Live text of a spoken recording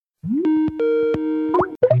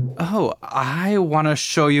Oh, I want to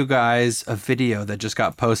show you guys a video that just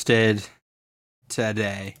got posted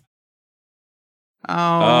today.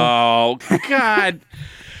 Oh God.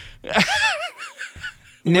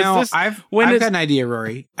 Now, I've got an idea,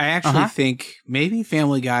 Rory. I actually think maybe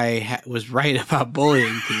Family Guy was right about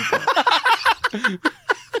bullying people.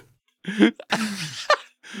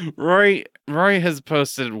 Rory has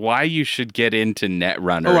posted why you should get into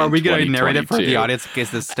Netrunner. Oh, are we going to narrate it for the audience in case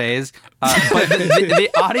this stays? But the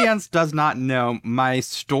audience does not know my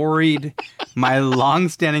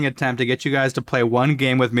long-standing attempt to get you guys to play one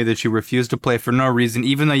game with me that you refuse to play for no reason,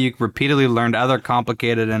 even though you repeatedly learned other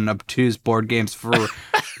complicated and obtuse board games for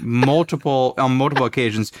multiple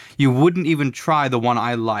occasions. You wouldn't even try the one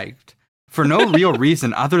I liked. For no real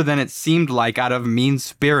reason other than it seemed like out of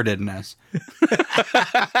mean-spiritedness.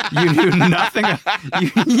 You knew nothing.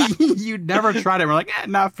 You never tried it. We're like,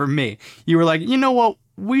 not for me. You were like, you know what?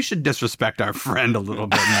 We should disrespect our friend a little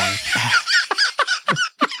bit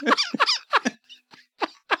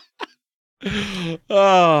more.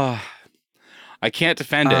 Oh, I can't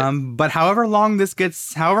defend it. But however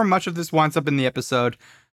much of this winds up in the episode,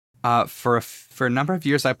 for a number of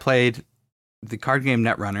years I played the card game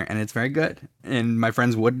Netrunner, and it's very good. And my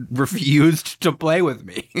friends refused to play with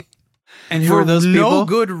me. And who are those people? No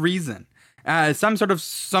good reason. Some sort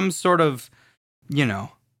of,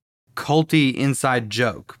 culty inside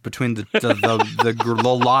joke between the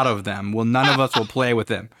lot of them. Well, none of us will play with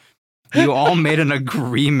him. You all made an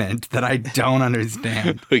agreement that I don't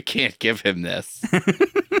understand. We can't give him this.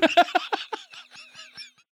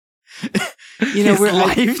 His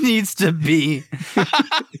life needs to be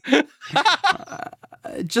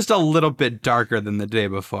just a little bit darker than the day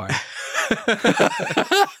before.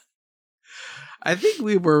 I think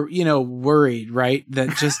we were, worried, right?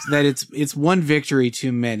 That it's one victory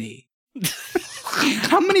too many.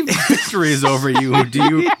 How many victories over you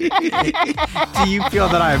do you feel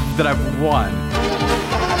that I've won?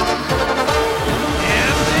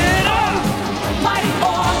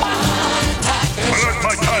 Alert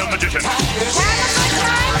my child magician!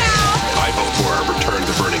 I vote for a return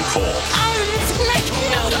to burning coal.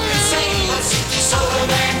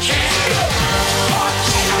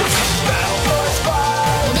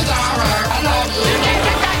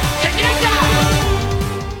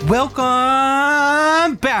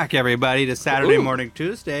 Welcome back, everybody, to Saturday Morning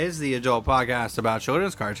Tuesdays, the adult podcast about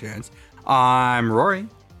children's cartoons. I'm Rory.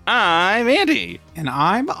 I'm Andy. And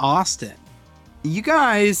I'm Austin. You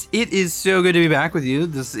guys, it is so good to be back with you.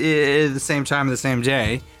 This is the same time, the same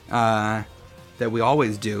day that we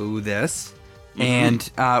always do this. Mm-hmm.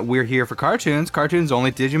 And we're here for cartoons. Cartoons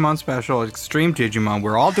only, Digimon special, Extreme Digimon.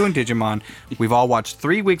 We're all doing Digimon. We've all watched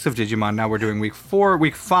 3 weeks of Digimon. Now we're doing week 4,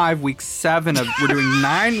 week 5, week 7. We're doing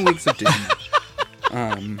 9 weeks of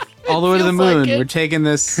Digimon. All the way to the moon. We're taking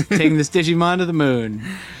this Digimon to the moon.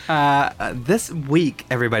 This week,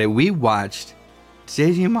 everybody, we watched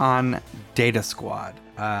Digimon Data Squad,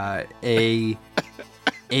 a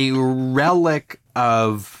relic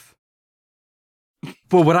of,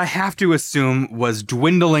 well, what I have to assume was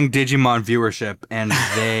dwindling Digimon viewership, and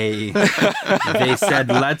they said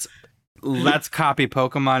let's copy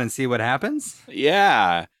Pokemon and see what happens.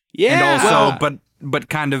 Yeah. And also, but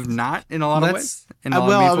kind of not in a lot of ways.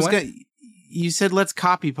 You said let's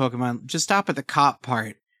copy Pokemon. Just stop at the cop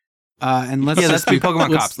part, and let's be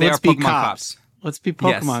Pokemon cops. They are Pokemon cops. Let's be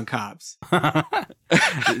Pokemon cops.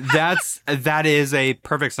 That is a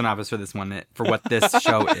perfect synopsis for this one. For what this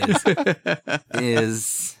show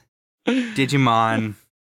is Digimon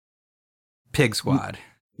Pig Squad.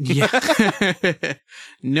 Yeah.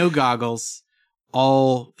 No goggles.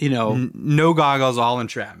 All no goggles. All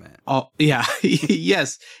entrapment. Yeah.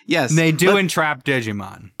 yes. They do entrap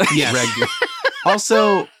Digimon. Yes.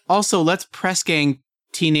 Also, let's press gang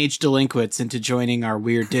teenage delinquents into joining our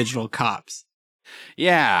weird digital cops.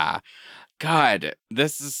 Yeah. God,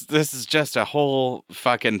 this is just a whole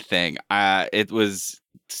fucking thing. It was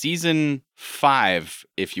season 5,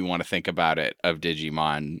 if you want to think about it, of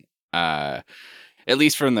Digimon. At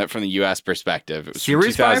least from the US perspective. It was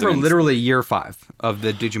Series 5 or literally year 5 of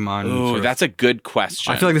the Digimon? Oh, that's a good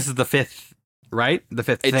question. I feel like this is the 5th, right? The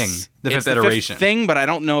 5th thing. The 5th iteration. The 5th thing, but I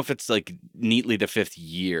don't know if it's like neatly the 5th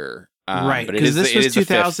year. Right, because this was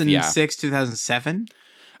 2006, 2007.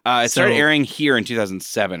 It started airing here in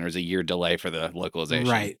 2007. There was a year delay for the localization.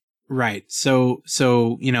 Right. So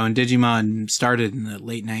and Digimon started in the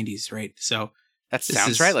late 90s, right? So that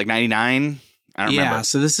sounds right, like 99. I don't remember. Yeah,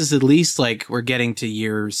 so this is at least like we're getting to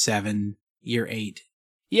year 7, year 8.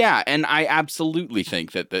 Yeah, and I absolutely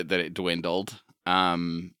think that it dwindled.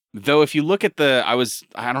 Though if you look at I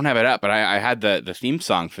don't have it up, but I had the theme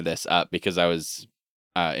song for this up because I was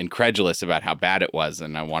incredulous about how bad it was,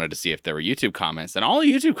 and I wanted to see if there were YouTube comments. And all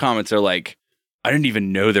the YouTube comments are like, I didn't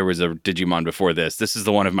even know there was a Digimon before this. This is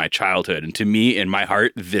the one of my childhood, and to me, in my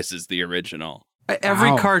heart, this is the original. Every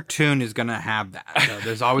Wow. cartoon is gonna have that. So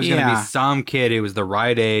there's always gonna be some kid who was the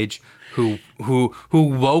right age who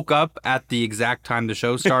woke up at the exact time the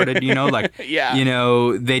show started. You know, like Yeah. you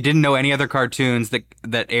know, they didn't know any other cartoons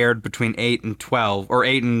that aired between 8 and 12 or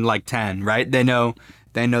 8 and like 10. Right? They know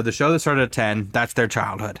the show that started at 10. That's their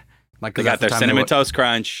childhood. Like 'cause They got that's the their time Cinnamon Toast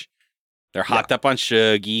Crunch. They're hopped up on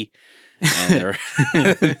Shuggy. And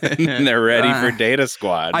they're ready for Data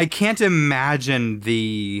Squad. I can't imagine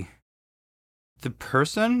the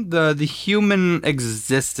person, the human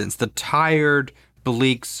existence, the tired,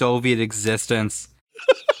 bleak Soviet existence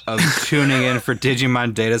of tuning in for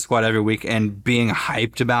Digimon Data Squad every week and being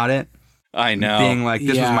hyped about it. I know. Being like, this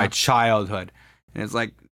was Yeah. my childhood. And it's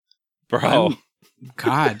like, Bro.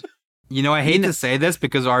 God. you know, I hate to say this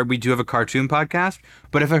because we do have a cartoon podcast,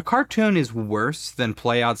 but if a cartoon is worse than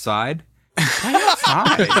Play Outside, play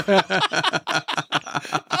outside.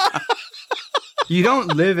 You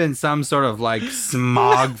don't live in some sort of like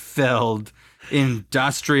smog-filled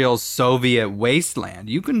industrial Soviet wasteland.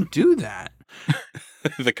 You can do that.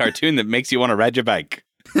 The cartoon that makes you want to ride your bike.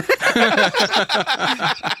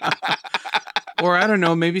 Or I don't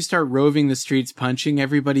know, maybe start roving the streets punching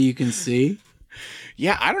everybody you can see.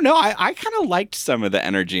 Yeah, I don't know. I kind of liked some of the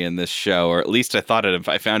energy in this show, or at least I found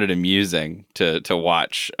it amusing to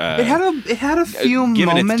watch. It had a few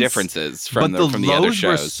given moments, its differences from but the other lows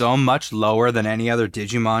were shows. so much lower than any other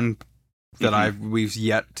Digimon that we've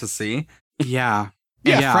yet to see. Yeah.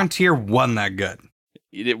 Yeah, Frontier wasn't that good.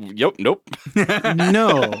 Nope.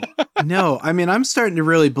 No. I mean, I'm starting to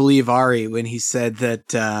really believe Ari when he said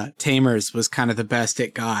that Tamers was kind of the best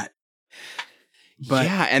it got. But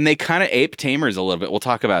yeah, and they kind of ape Tamers a little bit. We'll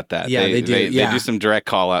talk about that. Yeah, they do, They yeah. do some direct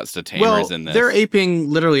call-outs to Tamers well, in this. they're aping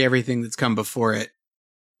literally everything that's come before it.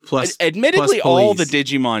 Plus, Admittedly, plus all the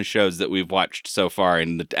police. Digimon shows that we've watched so far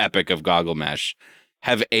in the epic of Gogglemash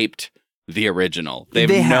have aped the original.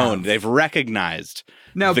 They've recognized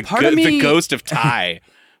Now, the, part of me, the ghost of Tai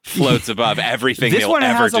floats above everything this they'll one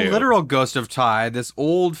ever has do. a literal ghost of Tai, this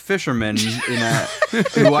old fisherman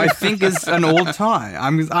who I think is an old Tai.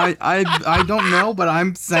 I don't know, but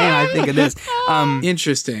I'm saying I think it is.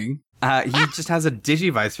 Interesting. He just has a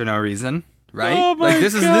Digivice for no reason, right? Oh my like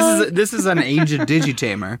this God. is an aged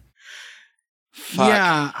Digitamer. Fuck.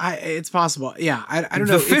 Yeah, it's possible. Yeah, I don't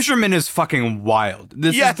know. The fisherman is fucking wild.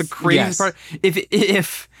 This Yes. is the craziest part.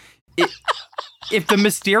 If the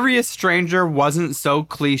mysterious stranger wasn't so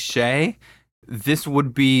cliche, this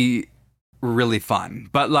would be really fun.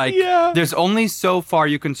 But like, there's only so far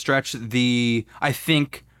you can stretch the, I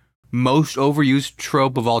think, most overused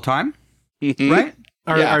trope of all time, right?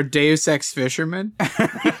 Our Deus Ex fishermen.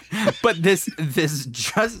 But this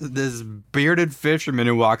bearded fisherman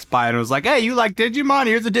who walks by and was like, "Hey, you like Digimon?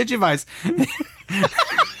 Here's a Digivice."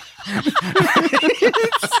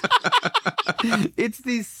 It's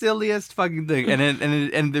the silliest fucking thing,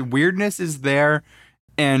 and the weirdness is there,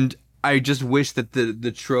 and I just wish that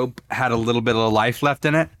the trope had a little bit of life left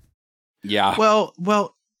in it. Yeah. Well,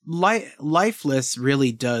 Lifeless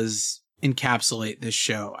really does encapsulate this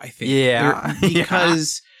show, I think. Yeah.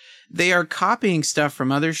 Because they are copying stuff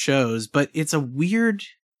from other shows, but it's weird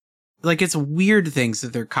things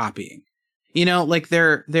that they're copying. You know, like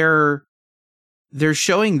they're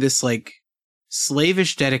showing this like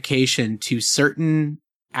slavish dedication to certain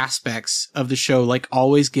aspects of the show, like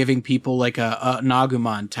always giving people like an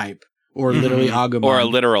Agumon type, or literally Agumon, or a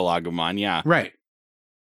literal Agumon, yeah. right?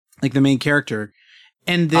 Like the main character,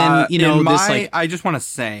 and then I just want to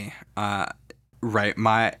say, right,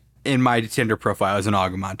 in my Tinder profile is an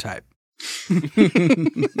Agumon type.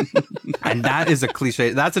 And that is a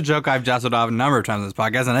cliche. That's a joke I've jested off a number of times on this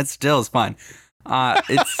podcast, and it still is fun.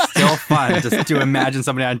 It's still fun just to imagine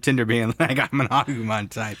somebody on Tinder being like, I'm an Agumon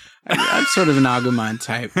type. I'm sort of an Agumon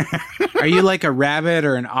type. Are you like a rabbit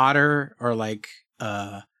or an otter or like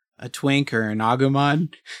a twink or an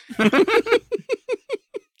Agumon?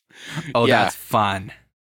 Oh, Yeah. that's fun.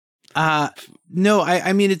 No,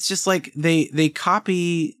 I mean, it's just like they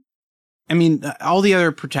copy. I mean, all the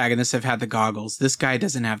other protagonists have had the goggles. This guy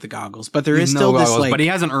doesn't have the goggles, but there is He's still no this goggles, like. but he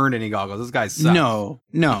hasn't earned any goggles. This guy sucks. No.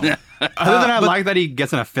 Other than I like that he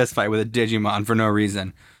gets in a fist fight with a Digimon for no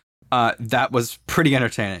reason. That was pretty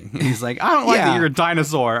entertaining. He's like, I don't like that you're a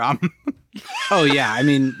dinosaur. Oh yeah, I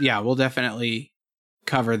mean, yeah, we'll definitely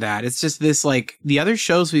cover that. It's just this like the other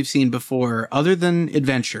shows we've seen before, other than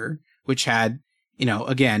Adventure, which had,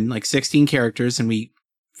 again, like 16 characters, and we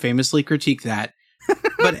famously critique that.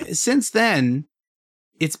 But since then,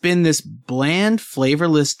 it's been this bland,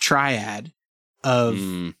 flavorless triad of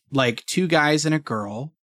like two guys and a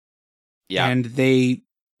girl. Yeah. And they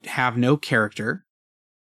have no character.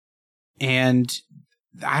 And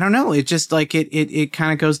I don't know. It just like it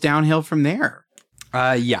kind of goes downhill from there.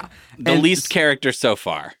 Yeah. The least character so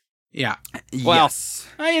far. Yeah. Well, yes.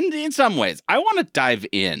 in some ways, I want to dive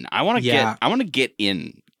in. I want to get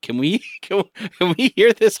in. Can we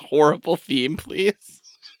hear this horrible theme, please?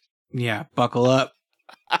 Yeah. Buckle up.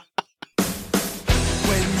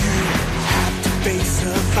 When you have to face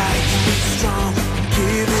a fight, be strong,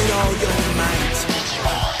 give it all your might.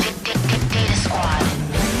 Data Squad.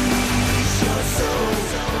 Release your soul,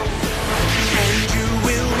 and you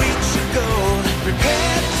will reach your goal.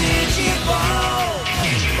 Prepare to Digiball.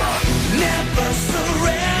 Never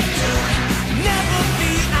surrender, never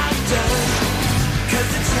be outdone. 'Cause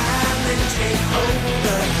the challenge ain't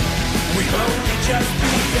over. We've only just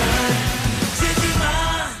begun.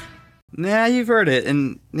 Digimon. Nah, you've heard it,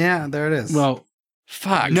 and yeah, there it is. Well,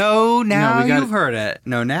 Fuck. no, now we gotta- you've heard it.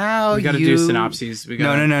 No, now we got to you... do synopses. We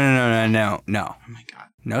got No. Oh my God.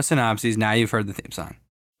 No synopses. Now you've heard the theme song.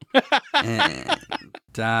 And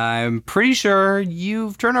I'm pretty sure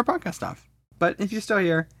you've turned our podcast off. But if you're still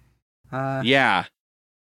here, Yeah.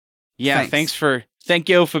 Thanks. Thank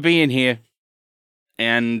you for being here.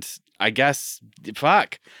 And I guess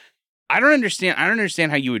fuck. I don't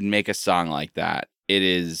understand how you would make a song like that.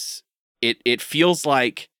 It feels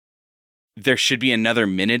like there should be another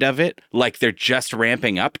minute of it, like they're just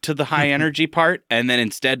ramping up to the high energy part, and then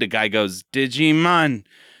instead the guy goes Digimon,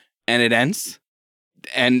 and it ends.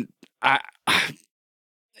 And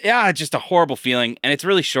yeah, just a horrible feeling, and it's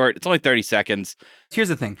really short. It's only 30 seconds. here's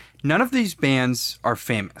the thing: none of these bands are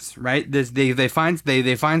famous, right? They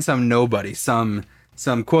find some nobody, some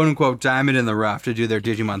quote unquote diamond in the rough to do their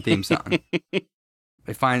Digimon theme song.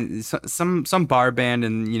 They find some bar band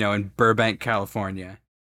in Burbank, California,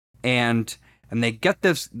 and they get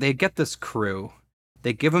this crew.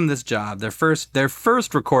 They give them this job, their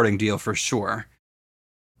first recording deal for sure.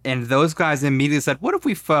 And those guys immediately said, "What if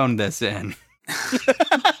we phoned this in?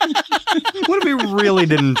 What if we really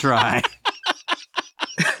didn't try?"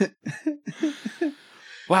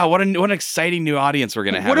 Wow, what an exciting new audience we're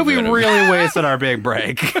gonna have. What if we about it. really wasted our big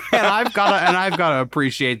break? And I've got to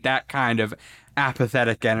appreciate that kind of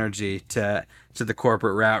apathetic energy to the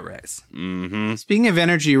corporate rat race. Mm-hmm. Speaking of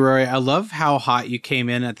energy, Rory, I love how hot you came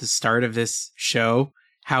in at the start of this show.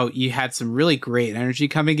 How you had some really great energy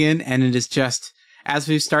coming in, and it is just as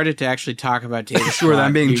we've started to actually talk about Data Squad, Sure,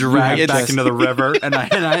 I'm being you dragged have back just into the river,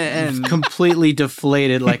 and completely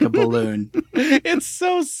deflated like a balloon. It's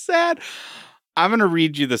so sad. I'm gonna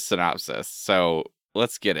read you the synopsis. So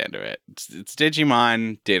let's get into it. It's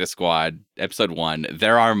Digimon Data Squad, episode 1.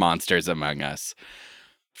 There are monsters among us.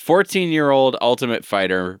 14-year-old Ultimate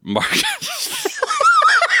Fighter Marcus.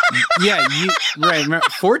 Yeah, right.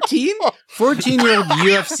 14-year-old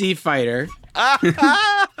UFC fighter.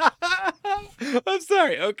 I'm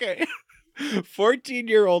sorry. Okay.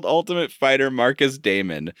 14-year-old Ultimate Fighter Marcus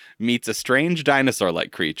Damon meets a strange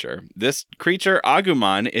dinosaur-like creature. This creature,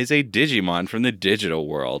 Agumon, is a Digimon from the digital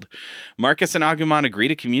world. Marcus and Agumon agree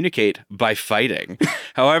to communicate by fighting.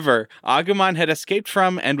 However, Agumon had escaped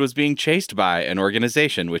from and was being chased by an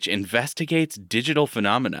organization which investigates digital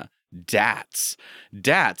phenomena. DATS.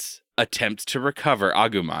 DATS attempts to recover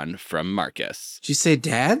Agumon from Marcus. Did you say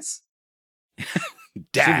dads?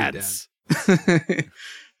 DADS.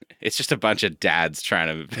 It's just a bunch of dads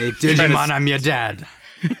trying to... Hey, Digimon, I'm your dad.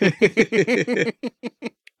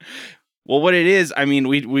 Well, what it is, I mean,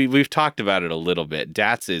 we've talked about it a little bit.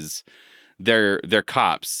 DATS is... They're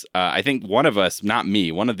cops. I think one of us, not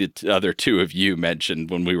me, one of the other two of you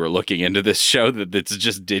mentioned when we were looking into this show that it's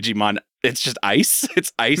just Digimon. It's just ice.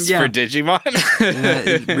 It's ice for Digimon.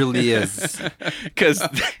 It really is. Because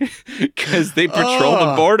they patrol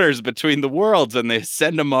the borders between the worlds and they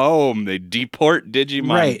send them home. They deport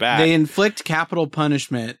Digimon back. They inflict capital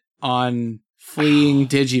punishment on fleeing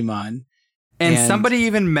Digimon. And somebody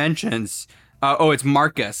even mentions... it's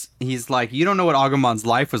Marcus. He's like, you don't know what Agumon's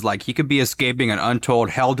life was like. He could be escaping an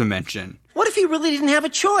untold hell dimension. What if he really didn't have a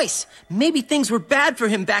choice? Maybe things were bad for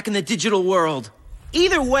him back in the digital world.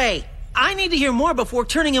 Either way, I need to hear more before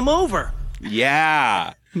turning him over.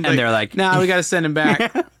 Yeah. And they're like, "Nah, we got to send him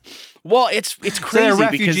back." Well, it's crazy so they're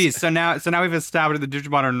because refugees. So now we've established that the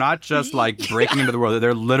Digimon are not just like breaking into the world.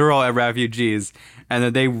 They're literal refugees. And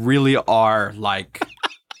that they really are like...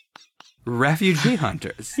 refugee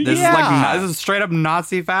hunters. This is straight up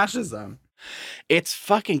Nazi fascism. it's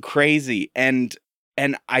fucking crazy. And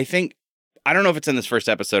I think I don't know if it's in this first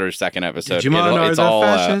episode or second episode. Digimon are It's the all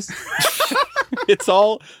fascists. it's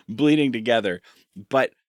all bleeding together.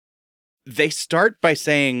 But they start by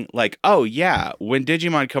saying like, "Oh yeah, when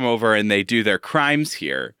Digimon come over and they do their crimes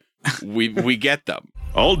here, we get them."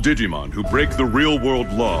 All Digimon who break the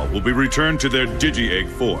real-world law will be returned to their Digi-Egg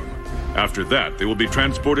form. After that, they will be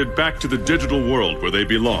transported back to the digital world where they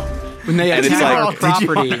belong. When they And it's attack like, our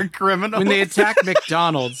property, Digimon are criminals. when they attack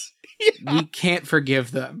McDonald's, we can't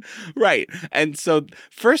forgive them. Right. And so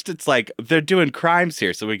first it's like they're doing crimes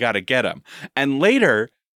here, so we got to get them. And later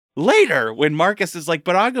when Marcus is like,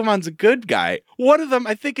 but Agumon's a good guy, one of them,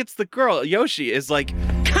 I think it's the girl, Yoshi, is like,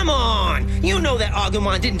 Come on! You know that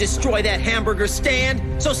Agumon didn't destroy that hamburger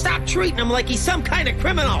stand, so stop treating him like he's some kind of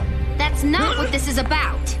criminal! That's not what this is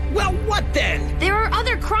about. Well, what then? There are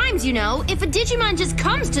other crimes, you know. If a Digimon just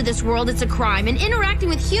comes to this world, it's a crime, and interacting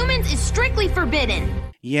with humans is strictly forbidden.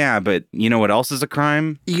 yeah, but you know what else is a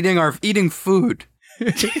crime? eating food.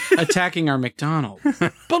 Attacking our McDonald's.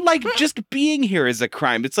 But like just being here is a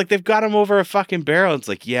crime. It's like they've got him over a fucking barrel. It's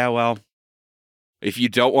like, yeah, well, if you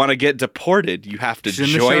don't want to get deported, you have to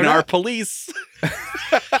Shouldn't have join showed our up. police.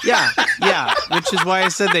 Yeah, which is why I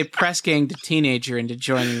said they press ganged a teenager into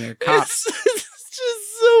joining their cops. It's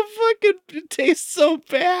just so fucking, it tastes so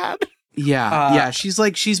bad. Yeah,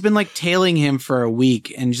 she's been like tailing him for a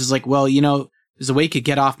week, and she's like, well, you know, there's a way you could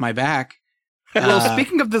get off my back. Well,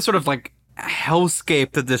 speaking of this sort of like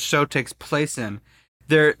hellscape that this show takes place in,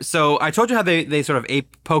 so I told you how they sort of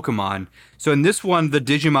ape Pokemon. So in this one, the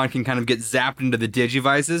Digimon can kind of get zapped into the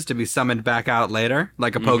Digivices to be summoned back out later,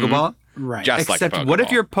 like a Pokeball. Right. Just like a Except, what if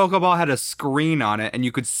Pokeball. your Pokeball had a screen on it and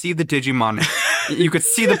you could see the Digimon, you could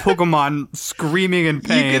see the Pokemon screaming in You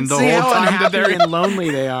pain can the see whole how time that unhappy they're and lonely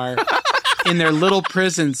they are in their little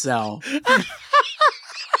prison cell.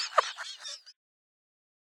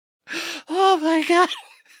 Oh my god.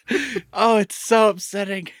 Oh, it's so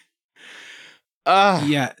upsetting.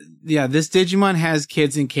 Yeah. This Digimon has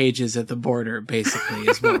kids in cages at the border. Basically,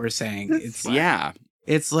 is what we're saying. It's like, Yeah.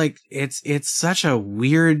 It's like it's such a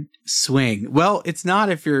weird swing. Well, it's not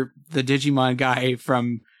if you're the Digimon guy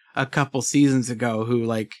from a couple seasons ago who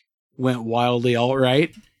like went wildly all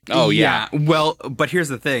right. Oh yeah. Well, but here's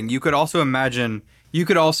the thing. You could also imagine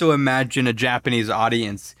a Japanese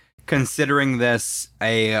audience considering this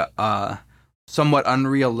a somewhat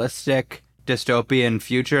unrealistic dystopian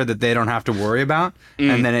future that they don't have to worry about.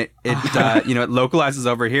 And then it it localizes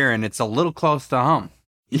over here and it's a little close to home.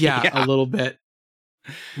 Yeah, Yeah. a little bit.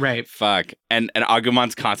 Right. Fuck. And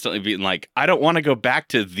Agumon's constantly being like, I don't want to go back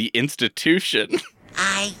to the institution.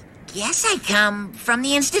 I guess I come from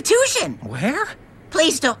the institution. Where?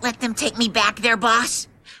 Please don't let them take me back there, boss.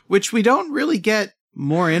 Which we don't really get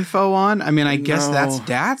more info on. I mean, I guess No. that's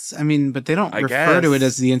DATS. I mean, but they don't I refer to it guess.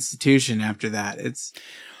 as the institution after that. It's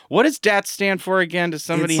What does DAT stand for again? Does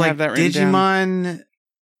somebody it's have like that written down?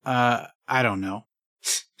 Digimon. I don't know.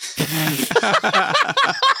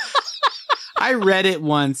 I read it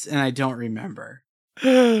once and I don't remember.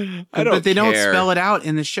 I don't But they don't care. spell it out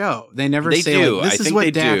in the show. They never They say do. like, this I is think what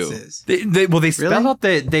they DATS do. is. They spell Really? out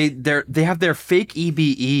they have their fake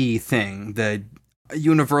EBE thing, the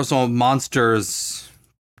Universal Monsters.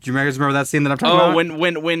 Do you guys remember that scene that I'm talking Oh,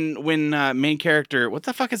 about? when main character, what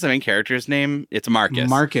the fuck is the main character's name? It's Marcus.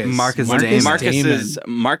 Marcus Damon.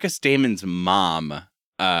 Marcus Damon's mom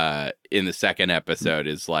in the second episode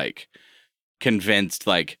is like convinced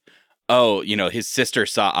like, oh, you know, his sister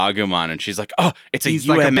saw Agumon and she's like, oh, it's a He's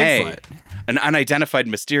UMA, like a Bigfoot. an unidentified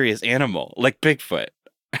mysterious animal, like Bigfoot.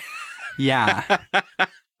 Yeah.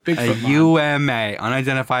 Bigfoot A Mon. UMA,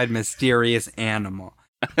 unidentified mysterious animal.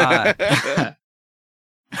 Like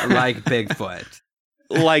Bigfoot.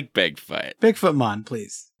 Like Bigfoot. Bigfoot Mon,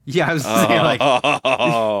 please. Yeah, I was saying like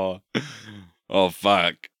Oh,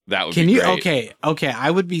 fuck. That would Can be you? great. Okay. I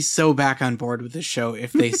would be so back on board with the show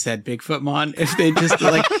if they said Bigfoot Mon. If they just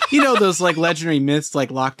like, you know, those like legendary myths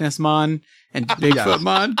like Loch Ness Mon and Bigfoot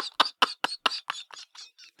Mon.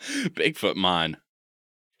 Bigfoot Mon.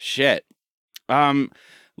 Shit.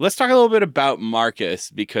 Let's talk a little bit about Marcus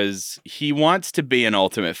because he wants to be an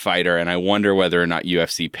Ultimate Fighter, and I wonder whether or not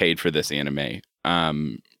UFC paid for this anime.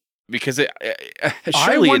 Because I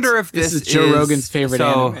surely wonder it's- if this is Joe Rogan's favorite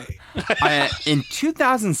anime. In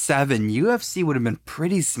 2007, UFC would have been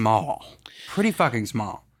pretty small, pretty fucking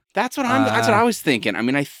small. that's what I was thinking. I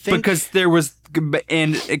mean, I think Because there was,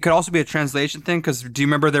 and it could also be a translation thing. Because do you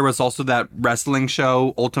remember there was also that wrestling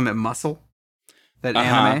show, Ultimate Muscle, that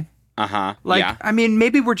anime? Like, yeah, I mean,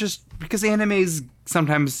 maybe we're just because anime's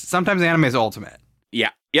sometimes anime is ultimate. yeah,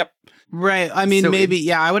 yep. Right. I mean, So maybe.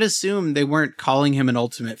 Yeah, I would assume they weren't calling him an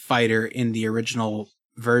Ultimate Fighter in the original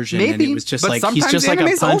version. And Maybe it was just but like he's sometimes just like a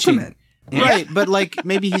anime's punching. ultimate. Right, but like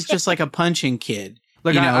maybe he's just like a punching kid.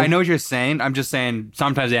 Look, you know? I know what you're saying. I'm just saying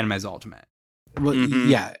sometimes anime is ultimate. Well,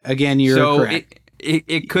 yeah. Again, you're correct.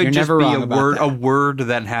 It could You're just never be wrong about that. a word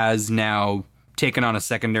that has now taken on a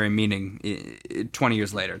secondary meaning 20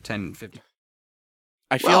 years later, 10, 15.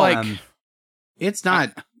 I feel like it's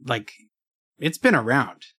not like it's been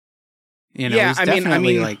around. You know, Yeah, it's I mean-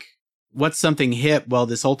 definitely like what's something hip? Well,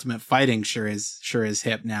 this Ultimate Fighting sure is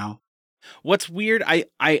hip now. what's weird, I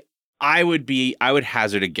would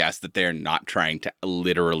hazard a guess that they're not trying to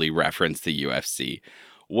literally reference the UFC.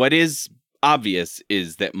 What is obvious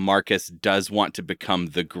is that Marcus does want to become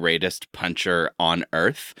the greatest puncher on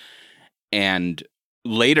Earth. And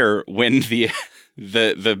later, when the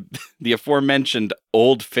aforementioned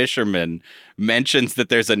old fisherman mentions that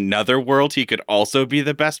there's another world he could also be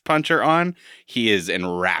the best puncher on, he is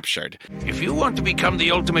enraptured. If you want to become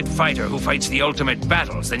the ultimate fighter who fights the ultimate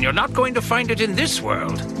battles, then you're not going to find it in this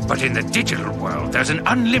world. But in the digital world, there's an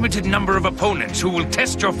unlimited number of opponents who will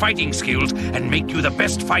test your fighting skills and make you the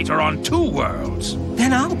best fighter on 2 worlds.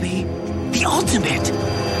 Then I'll be the ultimate.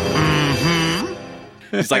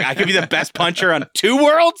 He's like, I could be the best puncher on 2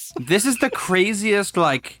 worlds? This is the craziest,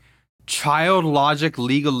 like, child logic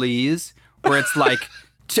legalese, where it's like,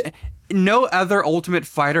 no other Ultimate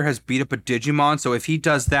Fighter has beat up a Digimon, so if he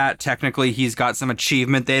does that, technically he's got some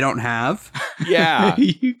achievement they don't have. Yeah.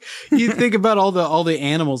 you think about all the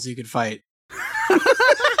animals you could fight.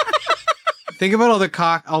 Think about all the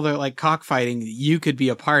cockfighting that you could be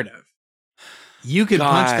a part of. You could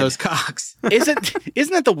punch those cocks. Isn't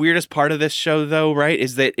that the weirdest part of this show, though, right?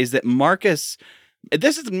 Is that Marcus,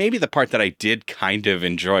 this is maybe the part that I did kind of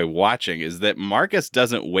enjoy watching, is that Marcus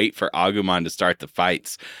doesn't wait for Agumon to start the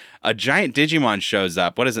fights. A giant Digimon shows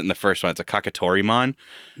up. What is it in the first one? It's a Kakatorimon.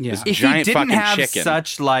 Yeah. This If giant he didn't fucking have chicken.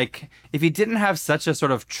 if he didn't have such a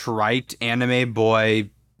sort of trite anime boy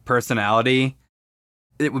personality,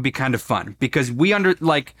 it would be kind of fun, because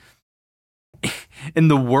in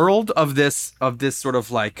the world of this sort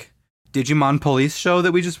of like Digimon police show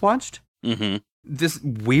that we just watched, this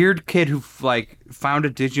weird kid who like found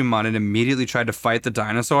a Digimon and immediately tried to fight the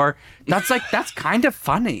dinosaur, that's kind of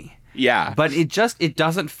funny. Yeah. But it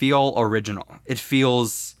doesn't feel original. It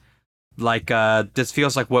feels like this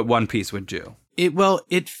feels like what One Piece would do.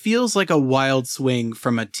 It feels like a wild swing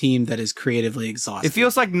from a team that is creatively exhausted. It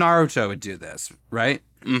feels like Naruto would do this, right?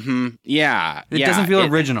 Yeah. It doesn't feel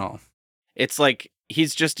original. It's like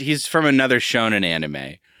he's from another shonen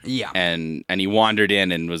anime. Yeah. And he wandered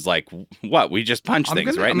in and was like, "What? We just punch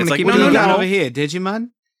things, right?" And it's like, what do you got over here,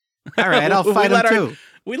 Digimon? All right, I'll fight him too.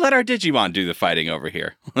 We let our Digimon do the fighting over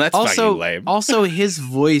here. That's fucking lame. Also, his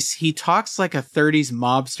voice, he talks like a 30s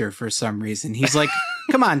mobster for some reason. He's like,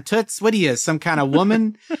 come on, Toots, what are you, some kind of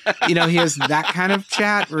woman? You know, he has that kind of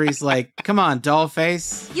chat where he's like, come on, doll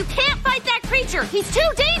face. You can't fight that creature. He's too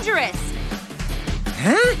dangerous.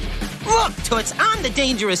 Huh? Look, Toots, I'm the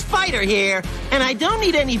dangerous fighter here, and I don't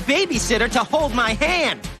need any babysitter to hold my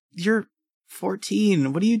hand. You're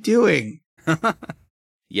 14. What are you doing?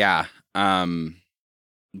 Yeah.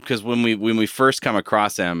 Because when we first come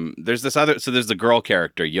across him, there's there's the girl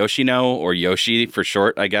character, Yoshino, or Yoshi for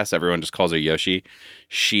short, I guess. Everyone just calls her Yoshi.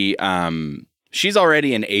 She's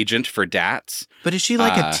already an agent for DATS. But is she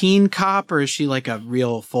like a teen cop, or is she like a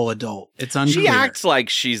real full adult? It's unclear. She acts like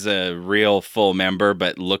she's a real full member,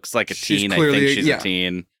 but looks like a teen. I think she's a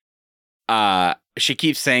teen. She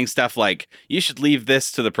keeps saying stuff like, you should leave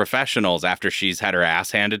this to the professionals, after she's had her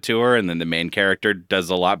ass handed to her, and then the main character does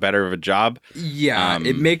a lot better of a job. Yeah,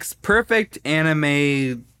 it makes perfect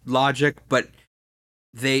anime logic, but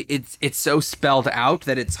it's so spelled out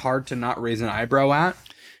that it's hard to not raise an eyebrow at.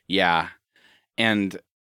 Yeah. And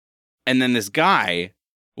then this guy,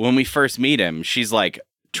 when we first meet him, she's like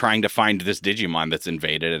trying to find this Digimon that's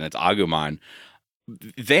invaded, and it's Agumon.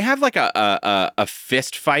 They have like a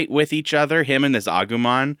fist fight with each other, him and this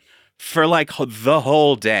Agumon, for like the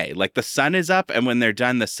whole day. Like the sun is up, and when they're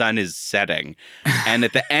done, the sun is setting. And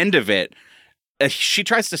at the end of it, she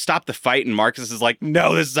tries to stop the fight, and Marcus is like,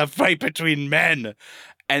 no, this is a fight between men.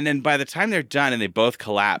 And then by the time they're done and they both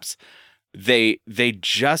collapse, they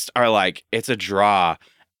just are like, it's a draw.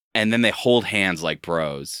 And then they hold hands like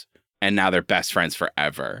bros. And now they're best friends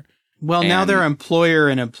forever. Well, now they're employer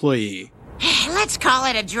and employee. Let's call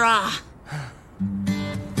it a draw.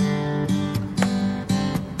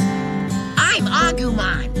 I'm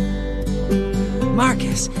Agumon.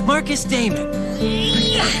 Marcus Damon.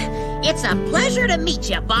 It's a pleasure to meet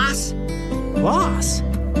you, boss. Boss?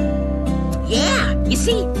 Yeah, you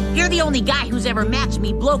see, you're the only guy who's ever matched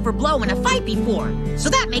me blow for blow in a fight before, so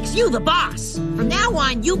that makes you the boss. From now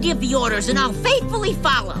on, you give the orders and I'll faithfully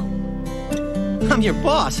follow. I'm your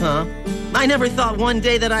boss, huh? I never thought one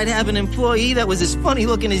day that I'd have an employee that was as funny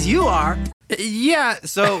looking as you are. Yeah,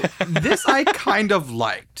 so this I kind of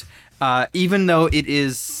liked, even though it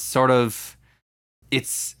is sort of,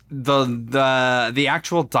 it's the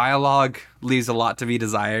actual dialogue leaves a lot to be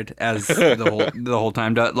desired, as the whole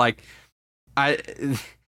time does. Like,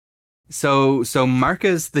 so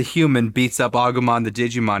Marcus the human beats up Agumon the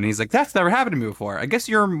Digimon, and he's like, "That's never happened to me before. I guess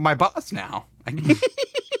you're my boss now."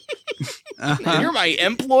 You're my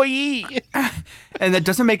employee. And that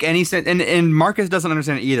doesn't make any sense. And Marcus doesn't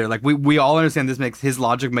understand it either. Like, we all understand his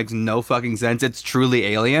logic makes no fucking sense. It's truly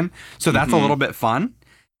alien. So that's a little bit fun.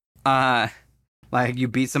 Like, you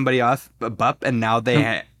beat somebody off bup, and now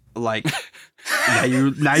they like now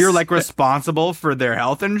you're like responsible for their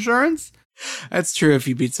health insurance. That's true if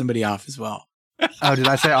you beat somebody off as well. Oh, did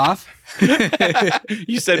I say off?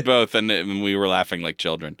 You said both, and we were laughing like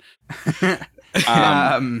children.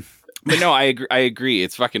 But no, I agree.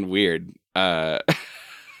 It's fucking weird. And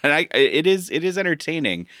it is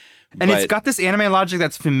entertaining. And it's got this anime logic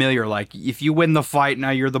that's familiar. Like, if you win the fight, now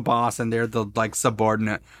you're the boss and they're the like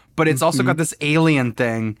subordinate. But it's also got this alien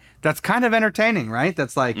thing that's kind of entertaining, right?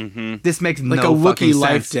 That's like, this makes like no a fucking Wookiee sense.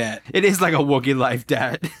 life debt. It is like a Wookiee life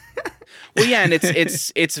debt. Well, yeah, and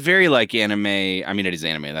it's very like anime. I mean, it is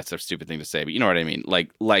anime. That's a stupid thing to say, but you know what I mean.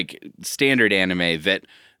 Like standard anime that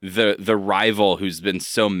the rival who's been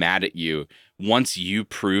so mad at you, once you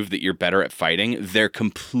prove that you're better at fighting, they're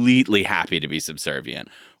completely happy to be subservient,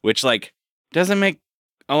 which like doesn't make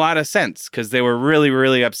a lot of sense because they were really,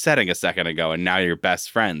 really upsetting a second ago and now you're best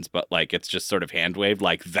friends. But like, it's just sort of hand waved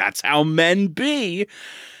like, that's how men be.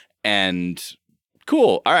 And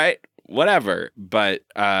cool. All right. Whatever. But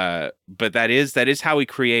that is how we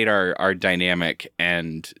create our dynamic,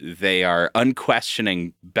 and they are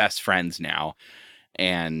unquestioning best friends now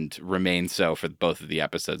and remain so for both of the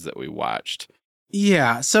episodes that we watched.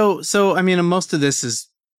 Yeah. So I mean, most of this is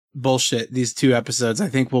bullshit. These 2 episodes, I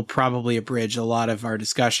think, will probably abridge a lot of our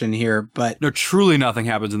discussion here, but No, truly nothing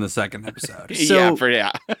happens in the second episode. So-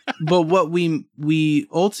 yeah. but what we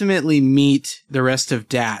ultimately meet the rest of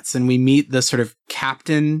DATS, and we meet the sort of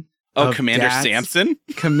captain of Commander DATS, Samson?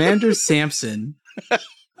 Commander Samson.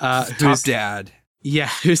 Top dad. Yeah,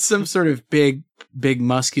 who's some sort of big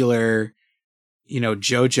muscular,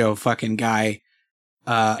 JoJo fucking guy.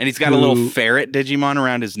 And he's got a little ferret Digimon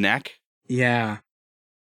around his neck. Yeah.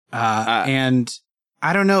 And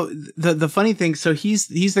I don't know, the funny thing, so he's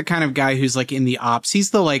the kind of guy who's like in the ops.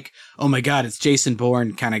 He's the like, oh my God, it's Jason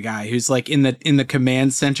Bourne kind of guy who's like in the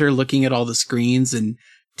command center looking at all the screens and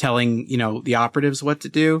telling, the operatives what to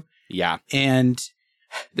do. Yeah. And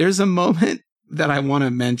there's a moment that I want to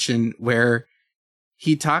mention where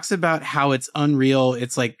he talks about how it's unreal.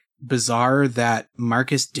 It's like bizarre that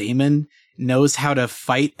Marcus Damon knows how to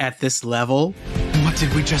fight at this level. What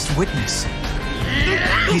did we just witness?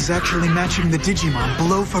 He's actually matching the Digimon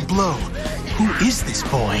blow for blow. Who is this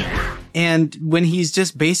boy? And when he's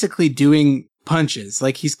just basically doing punches,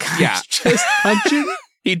 like he's kind of just punching.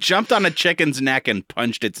 He jumped on a chicken's neck and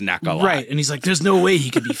punched its neck a lot. Right. And he's like, there's no way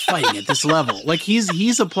he could be fighting at this level. Like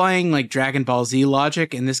he's applying like Dragon Ball Z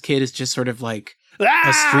logic, and this kid is just sort of like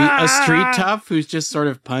a street tough who's just sort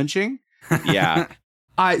of punching. Yeah.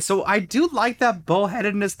 So I do like that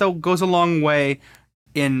bullheadedness, though, goes a long way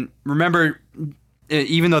in, remember,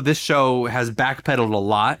 even though this show has backpedaled a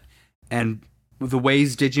lot, and the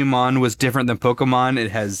ways Digimon was different than Pokemon, it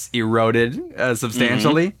has eroded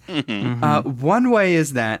substantially. One way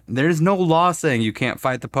is that there's no law saying you can't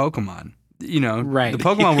fight the Pokemon. Right. The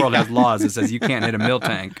Pokemon world has laws that says you can't hit a milk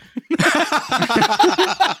tank.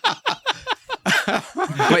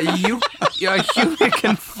 But a human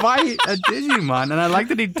can fight a Digimon, and I like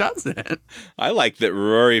that he does it. I like that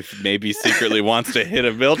Rory maybe secretly wants to hit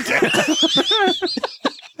a milk tank.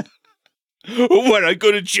 What, I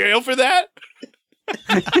go to jail for that?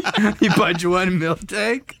 You punch one milk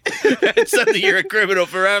tank? Suddenly you're a criminal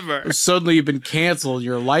forever. Suddenly you've been canceled.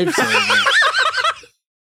 Your life's over.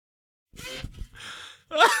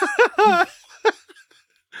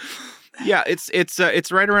 Yeah,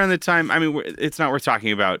 it's right around the time. I mean, it's not worth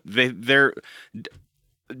talking about. DATS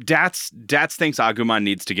thinks Agumon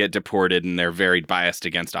needs to get deported, and they're very biased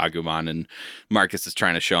against Agumon. And Marcus is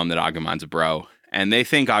trying to show him that Agumon's a bro, and they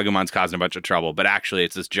think Agumon's causing a bunch of trouble, but actually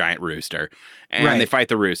it's this giant rooster. And they fight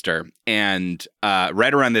the rooster. And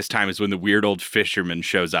right around this time is when the weird old fisherman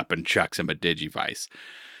shows up and chucks him a Digivice.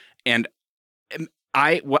 And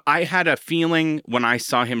I had a feeling when I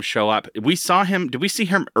saw him show up. Did we see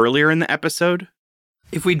him earlier in the episode?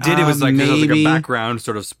 If we did, it was like, there's like a background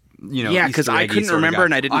sort of, Yeah, because I couldn't remember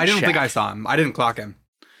and I didn't I don't check. think I saw him. I didn't clock him.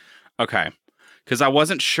 Okay. Because I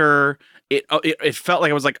wasn't sure. it felt like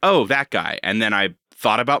I was like, oh, that guy. And then I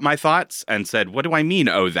thought about my thoughts and said, what do I mean,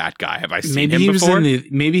 oh, that guy? Have I seen him before?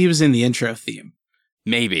 Maybe he was in the intro theme.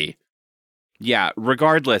 Maybe. Yeah,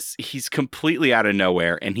 regardless, he's completely out of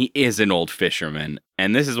nowhere, and he is an old fisherman.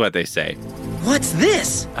 And this is what they say. What's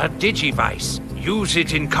this? A Digivice. Use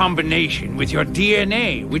it in combination with your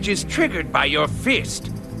DNA, which is triggered by your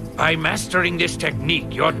fist. By mastering this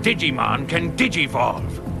technique, your Digimon can Digivolve.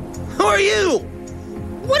 Who are you?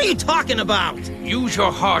 What are you talking about? Use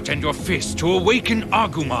your heart and your fist to awaken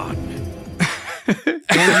Agumon.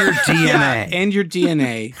 And your DNA. Yeah, and your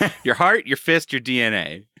DNA. Your heart, your fist, your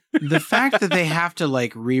DNA. The fact that they have to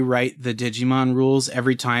like rewrite the Digimon rules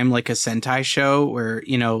every time, like a Sentai show where,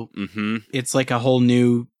 you know, it's like a whole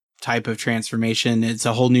new type of transformation. It's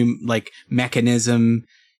a whole new like mechanism,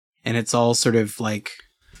 and it's all sort of like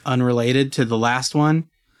unrelated to the last one.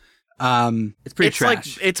 It's pretty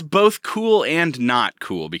trash. Like, it's both cool and not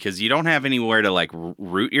cool because you don't have anywhere to like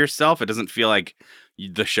root yourself. It doesn't feel like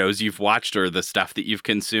the shows you've watched or the stuff that you've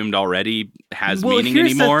consumed already has meaning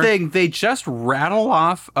anymore. Here's the thing. They just rattle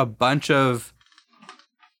off a bunch of,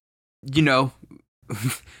 you know,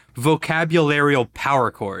 vocabularial power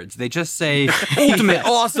chords. They just say ultimate,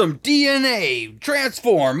 awesome, DNA,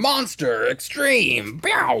 transform, monster, extreme,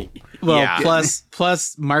 bow. Well,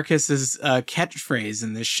 plus Marcus's catchphrase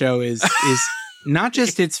in this show is not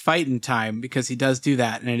just it's fighting time, because he does do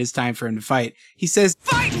that and it is time for him to fight. He says,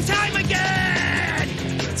 fighting time again!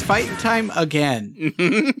 It's fighting time again.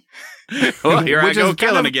 Well, here I go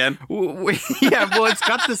killing again. Yeah, well, it's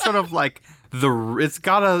got this sort of like it's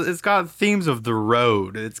got themes of the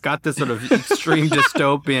road. It's got this sort of extreme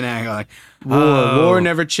dystopian angle, like war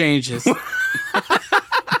never changes.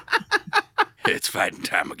 It's fighting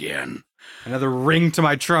time again. Another ring to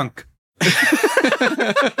my trunk.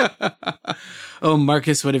 Oh,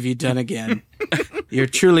 Marcus, what have you done again? You're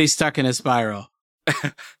truly stuck in a spiral.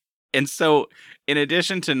 And so, in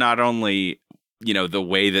addition to not only, you know, the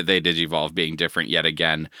way that they Digivolve being different yet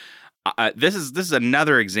again, this is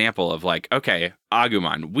another example of like, okay,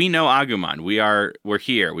 Agumon. We know Agumon. We're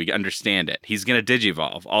here. We understand it. He's gonna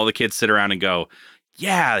Digivolve. All the kids sit around and go,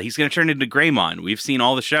 yeah, he's gonna turn into Greymon. We've seen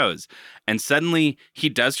all the shows. And suddenly he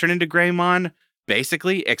does turn into Greymon,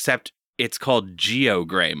 basically, except it's called Geo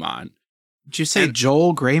Greymon. Did you say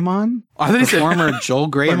Joel Greymon? The former Joel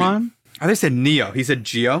Greymon? I think they said Neo. He said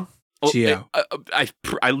Geo. Geo.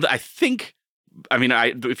 I think. I mean,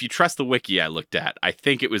 if you trust the wiki I looked at, I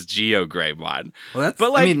think it was Geo Greymon. Well, that's.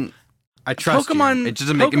 But like, I mean, I trust Pokemon. You. It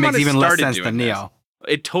doesn't make. It makes even less sense than Neo.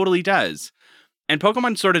 It totally does. And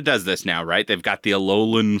Pokemon sort of does this now, right? They've got the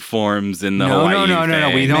Alolan forms in the Hawaii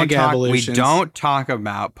thing. We don't talk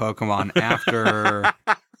about Pokemon after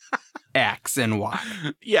X and Y.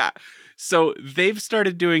 Yeah. So they've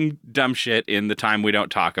started doing dumb shit in the time we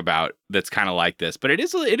don't talk about that's kind of like this. But it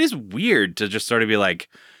is weird to just sort of be like,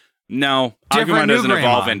 no, Agumon doesn't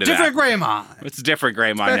evolve into different that. Greymon. It's different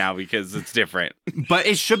Greymon now because it's different. But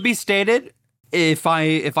it should be stated, if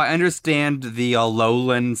I understand the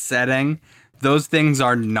Alolan setting, those things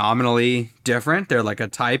are nominally different. They're like a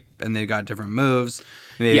type, and they've got different moves.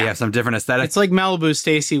 They have some different aesthetics. It's like Malibu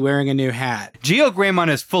Stacy wearing a new hat. Geo Greymon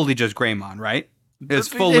is fully just Greymon, right? It's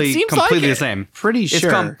fully completely the same. Pretty sure. It's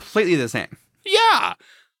completely the same. Yeah.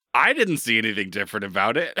 I didn't see anything different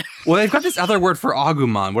about it. Well, they've got this other word for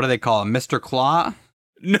Agumon. What do they call him? Mr. Claw?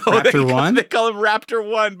 No, Raptor 1? They call him Raptor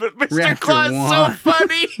 1, but Mr. Raptor Claw is so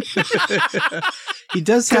funny. He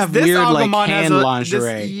does have weird Agumon like hand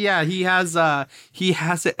lingerie. He has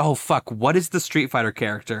it. Oh fuck! What is the Street Fighter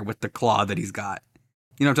character with the claw that he's got?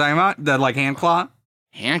 You know what I'm talking about? The like hand claw.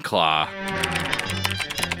 Hand claw.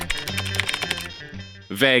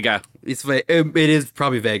 Vega. It is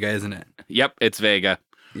probably Vega, isn't it? Yep, it's Vega.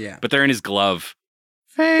 Yeah, but they're in his glove.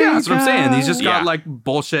 Vega. Yeah, that's what I'm saying. He's just got like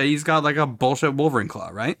bullshit. He's got like a bullshit Wolverine claw,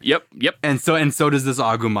 right? Yep. And so does this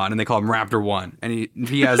Agumon, and they call him Raptor 1. And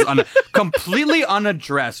he has completely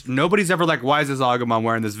unaddressed. Nobody's ever like, why is this Agumon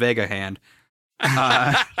wearing this Vega hand?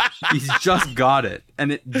 He's just got it,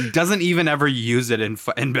 and it doesn't even ever use it in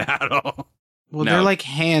battle. Well, they're like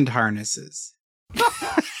hand harnesses.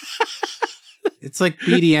 It's like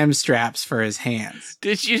BDM straps for his hands.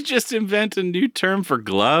 Did you just invent a new term for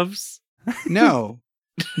gloves? No.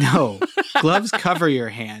 Gloves cover your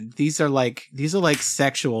hand. These are like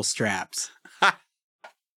sexual straps.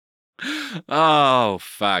 Oh,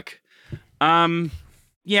 fuck.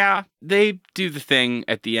 Yeah, they do the thing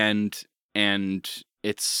at the end, and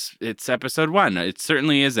it's episode 1. It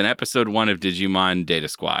certainly is an episode 1 of Digimon Data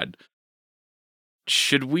Squad.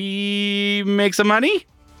 Should we make some money?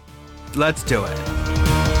 Let's do it.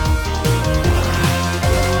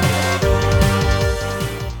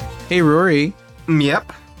 Hey, Rory.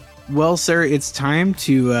 Yep. Well, sir, it's time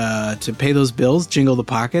to pay those bills, jingle the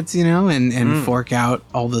pockets, and fork out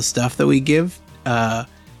all the stuff that we give.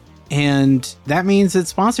 And that means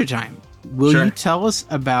it's sponsor time. Will you tell us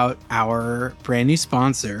about our brand new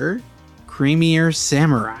sponsor, Creamier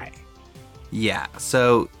Samurai? Yeah.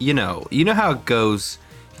 So you know how it goes.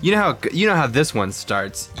 You know how this one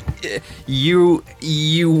starts. You've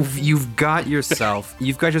got yourself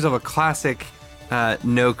a classic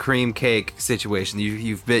no cream cake situation.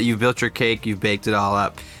 You've built your cake, you've baked it all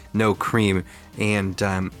up, no cream,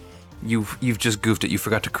 and you've just goofed it. You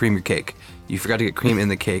forgot to cream your cake. You forgot to get cream in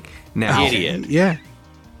the cake. Now, idiot. Yeah.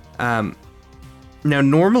 Now,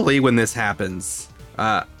 normally when this happens,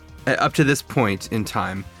 up to this point in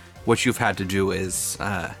time, what you've had to do is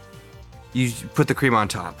you put the cream on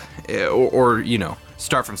top, or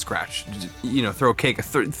start from scratch.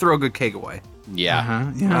 Throw a good cake away.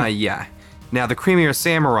 Yeah. Yeah. Now, the Creamier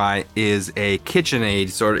Samurai is a KitchenAid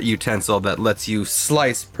sort of utensil that lets you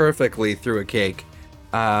slice perfectly through a cake,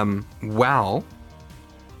 while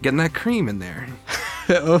getting that cream in there.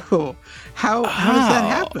 Oh, how does that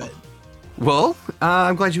happen? Well,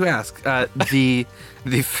 I'm glad you asked. The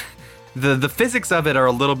physics of it are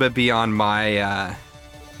a little bit beyond my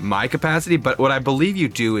capacity, but what I believe you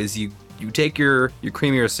do is you take your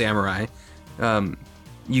Creamier Samurai,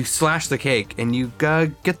 you slash the cake, and you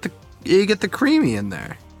get the creamy in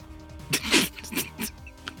there.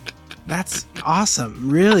 That's awesome.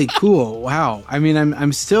 Really cool. Wow. I mean,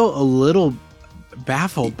 I'm still a little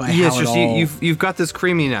baffled by how it all... you've got this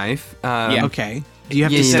creamy knife. Okay. Do you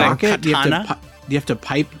have to stock it? Do you have to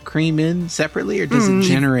pipe cream in separately, or does it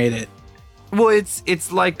generate it? Well,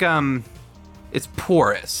 it's like it's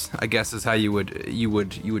porous, I guess is how you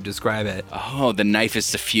would describe it. Oh, the knife is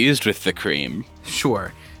suffused with the cream.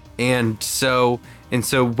 Sure. And so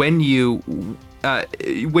when you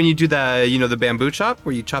do the bamboo chop,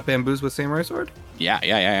 where you chop bamboos with samurai sword? Yeah.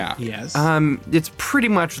 Yes. It's pretty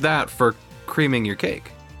much that for creaming your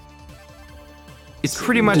cake. It's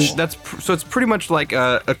pretty much it's pretty much like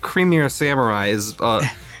a Creamier Samurai is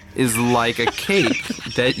like a cake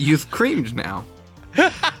that you've creamed now.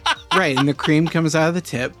 Right, and the cream comes out of the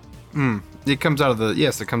tip. It comes out of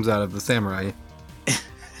the samurai.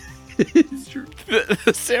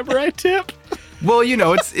 The samurai tip. Well,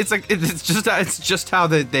 it's just how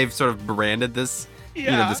they've sort of branded this.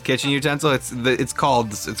 This kitchen utensil. It's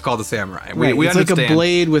called the samurai. Right, We it's understand. like a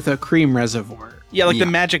blade with a cream reservoir. Yeah, the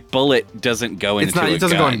magic bullet doesn't go into It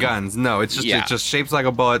doesn't gun. go in guns. No, it's just shapes like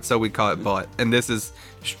a bullet, so we call it bullet. And this is,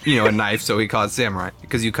 a knife, so we call it samurai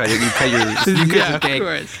because you cut your cake.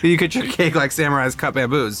 You cut your cake like samurais cut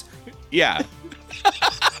bamboos. Yeah.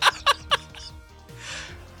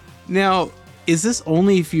 Now, is this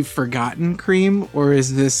only if you've forgotten cream, or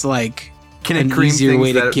is this like Can an it cream easier things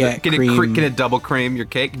way to get cream? Can it double cream your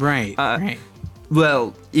cake? Right. Right.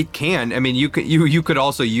 Well, it can. I mean, you could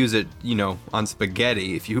also use it, on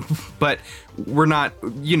spaghetti but we're not,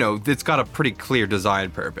 it's got a pretty clear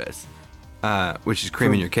design purpose, which is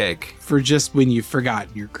creaming your cake. For just when you've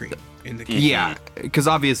forgotten your cream in the cake. Yeah, because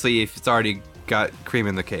obviously if it's already got cream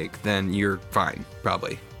in the cake, then you're fine,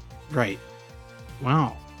 probably. Right.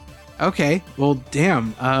 Wow. Okay. Well,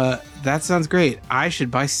 damn. That sounds great. I should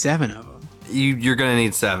buy 7 of them. You're gonna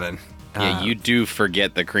need 7. Yeah, you do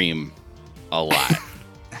forget the cream a lot.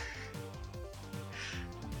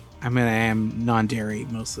 I mean, I am non-dairy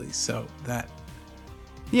mostly, so that.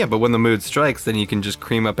 Yeah, but when the mood strikes, then you can just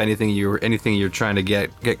cream up anything you're trying to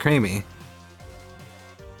get creamy.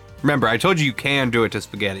 Remember, I told you can do it to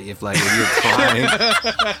spaghetti if you're trying.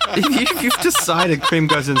 if you've decided cream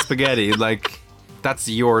goes in spaghetti, that's that's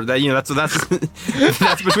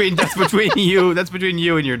between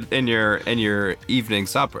you and your evening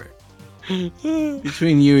supper.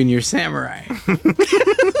 Between you and your samurai.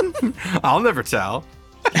 I'll never tell.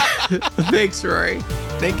 Thanks, Rory.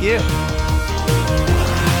 Thank you.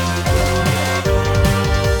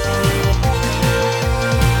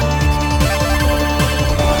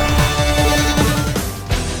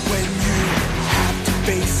 When you have to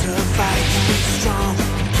face a fight, be strong,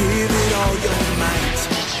 give it all your might.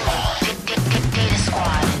 Data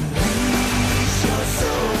Squad. Release your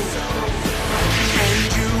soul, and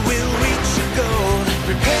you will reach your goal.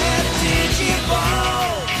 Prepare Digiball.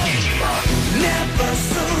 Never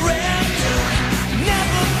surrender,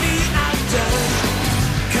 never be outdone.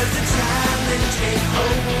 'Cause the challenge ain't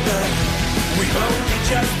over. We've only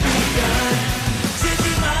just begun.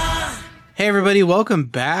 Digimon. Hey, everybody. Welcome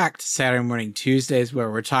back to Saturday Morning Tuesdays, where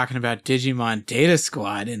we're talking about Digimon Data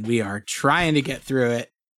Squad, and we are trying to get through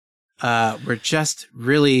it. We're just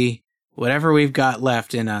really whatever we've got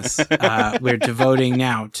left in us, we're devoting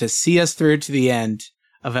now to see us through to the end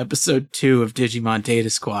of episode 2 of Digimon Data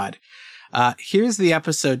Squad. Here's the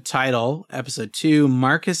episode title, episode 2,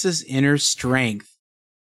 Marcus's Inner Strength.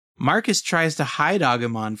 Marcus tries to hide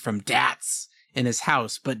Agumon from Dats in his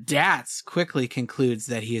house, but Dats quickly concludes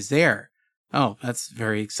that he is there. Oh, that's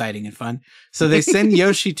very exciting and fun. So they send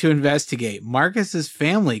Yoshi to investigate. Marcus's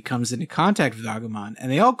family comes into contact with Agumon,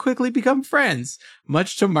 and they all quickly become friends,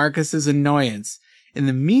 much to Marcus's annoyance. In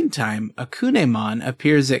the meantime, Akunemon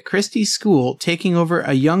appears at Christie's school, taking over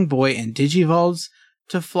a young boy and digivolves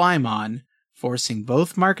to Flymon, forcing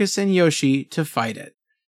both Marcus and Yoshi to fight it.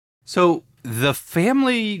 So the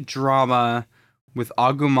family drama with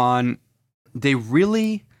Agumon, they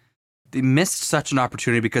missed such an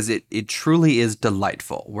opportunity because it truly is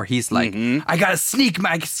delightful. Where he's like, I gotta sneak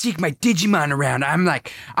my Digimon around. I'm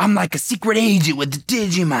like a secret agent with the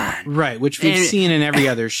Digimon, right? Which we've seen in every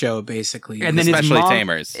other show, basically. And then especially his mom,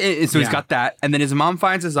 Tamers. So he's got that, and then his mom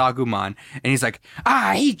finds his Agumon, and he's like,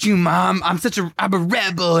 I hate you, Mom. I'm a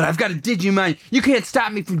rebel, and I've got a Digimon. You can't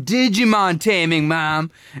stop me from Digimon taming,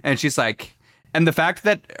 Mom. And she's like. And the fact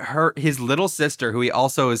that his little sister, who he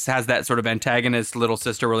also has that sort of antagonist little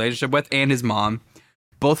sister relationship with, and his mom,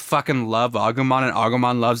 both fucking love Agumon, and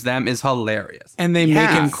Agumon loves them, is hilarious. And they make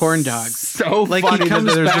him corn dogs. So like funny he comes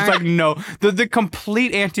that there's back. just like no, the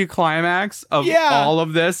complete anticlimax of all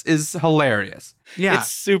of this is hilarious. Yeah, it's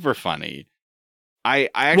super funny. I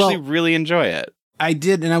actually really enjoy it. I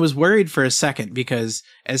did, and I was worried for a second because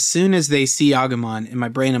as soon as they see Agumon in my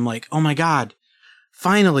brain, I'm like, oh my god,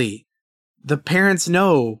 finally. The parents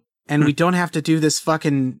know, and we don't have to do this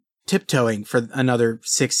fucking tiptoeing for another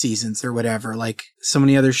 6 seasons or whatever, like so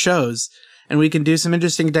many other shows, and we can do some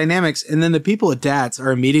interesting dynamics. And then the people at DATS are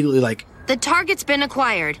immediately like, the target's been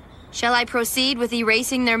acquired. Shall I proceed with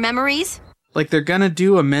erasing their memories? Like they're gonna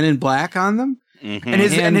do a Men in Black on them?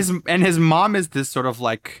 Mm-hmm. And his mom is this sort of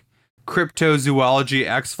like cryptozoology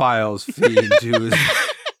X-Files feed to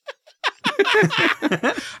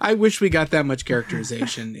I wish we got that much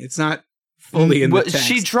characterization. It's not fully in the text.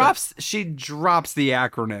 She drops the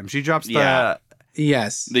acronym. She drops the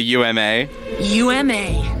yes. The UMA.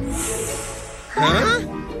 UMA. Huh?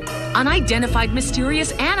 Unidentified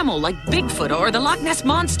mysterious animal like Bigfoot or the Loch Ness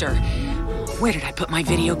Monster. Where did I put my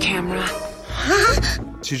video camera?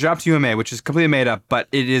 She dropped UMA, which is completely made up, but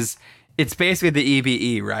it's basically the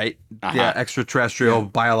EBE, right? The extraterrestrial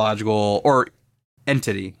biological or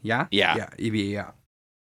entity. Yeah? Yeah. EBE, yeah.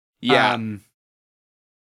 Yeah.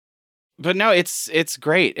 But no, it's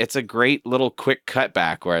great. It's a great little quick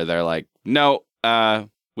cutback where they're like, "No,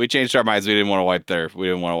 we changed our minds. We didn't want to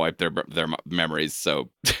wipe their memories,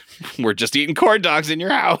 so we're just eating corn dogs in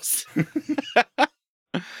your house."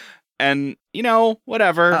 And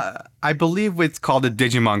whatever. I believe it's called a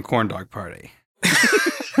Digimon corn dog party.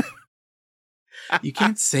 You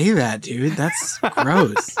can't say that, dude. That's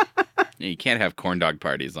gross. You can't have corn dog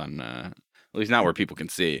parties on, at least not where people can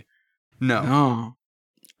see. No.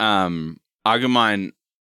 Agumon,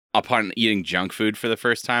 upon eating junk food for the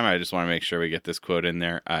first time, I just want to make sure we get this quote in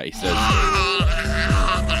there. He says,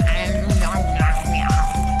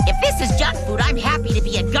 if this is junk food, I'm happy to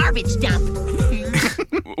be a garbage dump.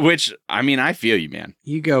 Which, I mean, I feel you, man.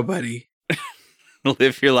 You go, buddy.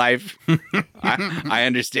 Live your life. I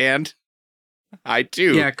understand. I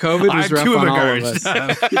too. Yeah, COVID was rough on all of us.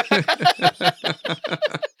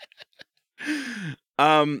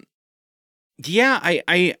 Yeah,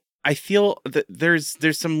 I feel that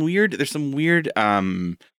there's some weird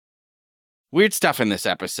stuff in this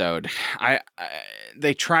episode.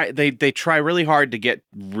 They try really hard to get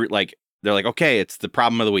they're like, okay, it's the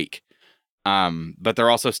problem of the week. But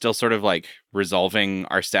they're also still sort of like resolving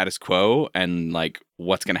our status quo and like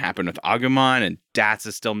what's going to happen with Agumon, and Dats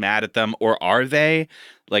is still mad at them, or are they?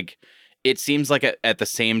 Like, it seems like at the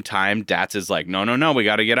same time, Dats is like, no, we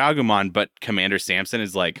got to get Agumon. But Commander Samson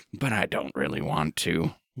is like, but I don't really want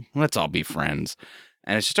to. Let's all be friends.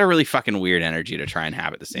 And it's just a really fucking weird energy to try and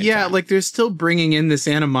have at the same time. Yeah, like they're still bringing in this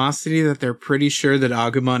animosity that they're pretty sure that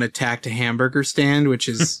Agumon attacked a hamburger stand, which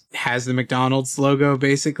has the McDonald's logo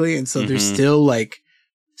basically. And so they're still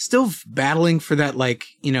battling for that, like,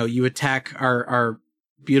 you attack our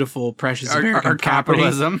beautiful, precious American our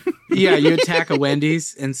capitalism. Yeah, you attack a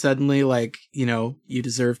Wendy's and suddenly, like, you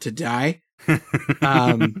deserve to die.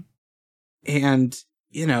 And,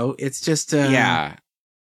 it's just... yeah.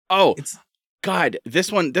 Oh, God,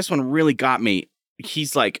 this one really got me.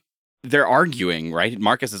 He's like, they're arguing, right?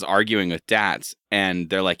 Marcus is arguing with Dats, and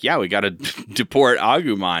they're like, yeah, we got to deport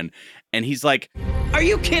Agumon. And he's like, are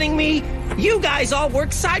you kidding me? You guys all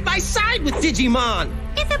work side by side with Digimon.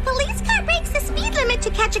 If a police car breaks the speed limit, to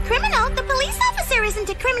catch a criminal, the police officer isn't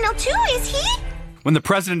a criminal too, is he? When the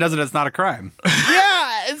president does it, it's not a crime.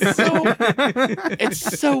 Yeah,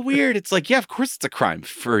 it's so weird. It's like, yeah, of course it's a crime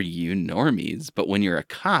for you normies, but when you're a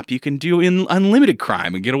cop, you can do unlimited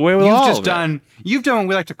crime and get away with all of it. You've done what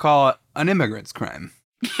we like to call an immigrant's crime.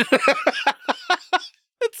 That's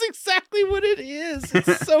exactly what it is.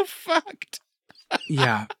 It's so fucked.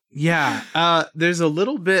 Yeah. There's a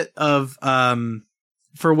little bit of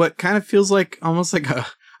for what kind of feels like almost like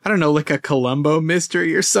like a Columbo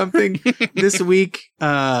mystery or something. This week,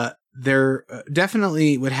 there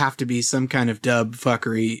definitely would have to be some kind of dub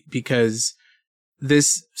fuckery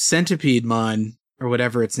this Centipede Mon, or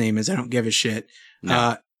whatever its name is, I don't give a shit,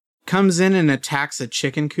 comes in and attacks a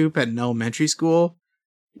chicken coop at an elementary school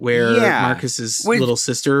where Marcus's little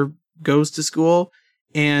sister goes to school.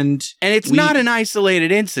 And it's not an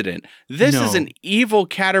isolated incident. This is an evil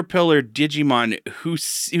caterpillar Digimon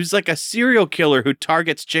who's like a serial killer who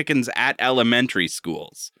targets chickens at elementary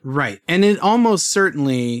schools. Right. And it almost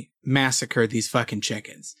certainly massacred these fucking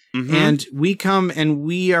chickens. Mm-hmm. And we come and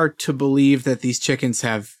we are to believe that these chickens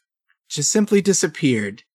have just simply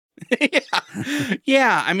disappeared.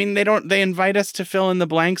 Yeah. I mean, they invite us to fill in the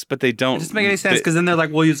blanks, but they don't. It doesn't make any sense because then they're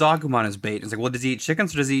like, we'll use Agumon as bait. It's like, well, does he eat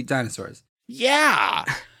chickens or does he eat dinosaurs? Yeah.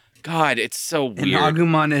 God, it's so weird. And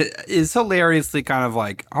Agumon is hilariously kind of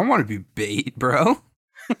like, I want to be bait, bro.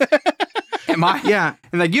 Am I? Yeah.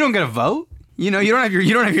 And like, you don't get a vote? You know, you don't have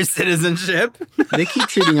your citizenship. They keep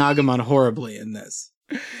treating Agumon horribly in this.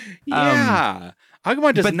 Yeah.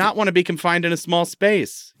 Agumon does not want to be confined in a small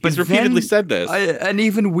space. He's repeatedly said this. An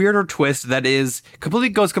even weirder twist that is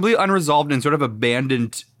completely unresolved and sort of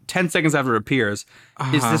abandoned 10 seconds after it appears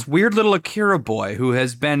is this weird little Akira boy who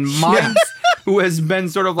has been who has been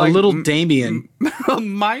sort of like a little Damien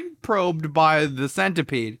mind probed by the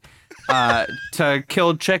centipede to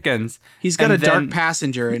kill chickens. He's got dark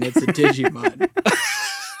passenger and it's a Digimon.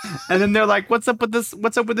 And then they're like, what's up with this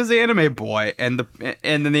anime boy? And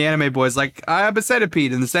then the anime boy's like, I have a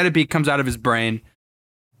centipede, and the centipede comes out of his brain,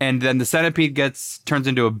 and then the centipede turns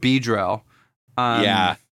into a Beedrill.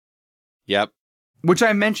 Yeah. Yep. Which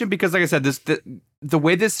I mentioned because, like I said, the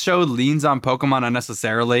way this show leans on Pokemon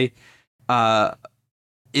unnecessarily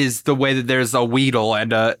is the way that there's a Weedle,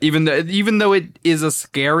 and even though it is a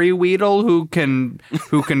scary Weedle who can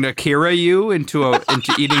Akira you into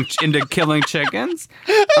killing chickens.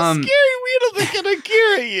 A scary Weedle that can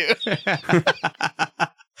Akira you.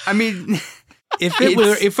 I mean, if it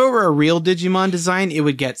were a real Digimon design, it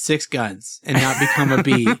would get 6 guns and not become a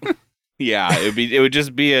bee. Yeah, it would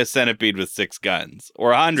just be a centipede with 6 guns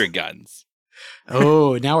or 100 guns.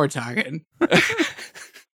 Oh, now we're talking.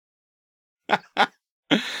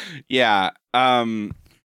 Yeah. I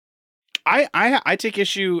take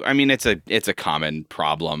issue. I mean, it's a common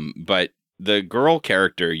problem, but the girl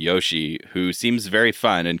character Yoshi, who seems very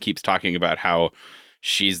fun and keeps talking about how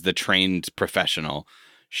she's the trained professional,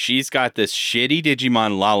 she's got this shitty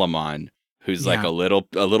Digimon Lalamon, who's like a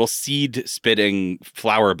little seed spitting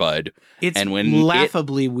flower bud. It's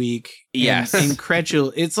laughably weak. Yes.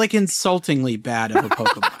 Incredulous. It's like insultingly bad of a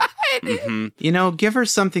Pokemon. Mm-hmm. You know, give her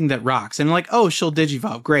something that rocks. And like, oh, she'll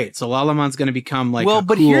Digivolve. Great. So Lalamon's going to become like but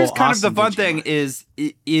cool, here's kind awesome of the fun Digimon.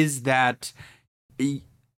 thing is that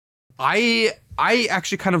I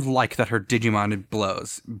actually kind of like that her Digimon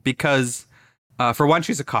blows because for one,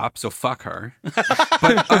 she's a cop, so fuck her.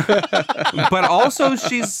 But also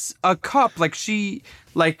she's a cop. Like she's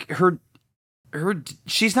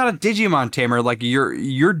not a Digimon tamer. Like your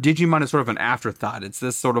Digimon is sort of an afterthought. It's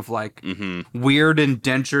this sort of like weird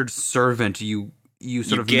indentured servant you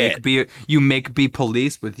make be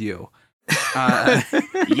police with you.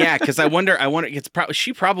 Yeah, because I wonder.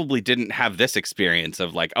 She probably didn't have this experience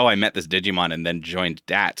of like, oh, I met this Digimon and then joined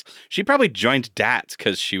DAT. She probably joined DAT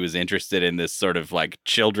because she was interested in this sort of like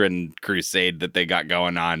children crusade that they got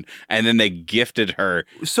going on, and then they gifted her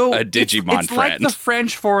a Digimon it's friend. Like the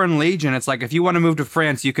French Foreign Legion. It's like if you want to move to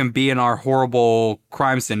France, you can be in our horrible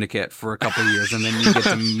crime syndicate for a couple of years, and then you get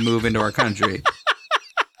to move into our country.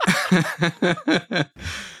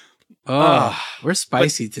 We're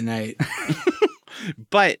spicy tonight.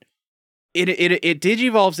 But it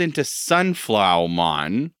digivolves into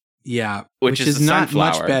Sunflowermon. Yeah, which is not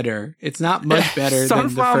much better. It's not much better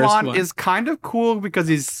than the first one. Is kind of cool because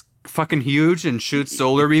he's fucking huge and shoots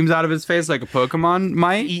solar beams out of his face like a Pokemon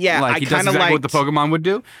might. Yeah, like he does exactly what the Pokemon would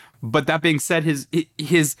do. But that being said,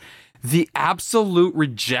 the absolute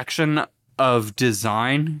rejection of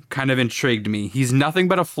design kind of intrigued me. He's nothing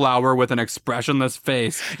but a flower with an expressionless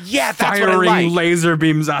face. Yeah, that's what I firing like. laser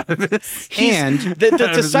beams out of his And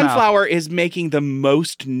the sunflower is making the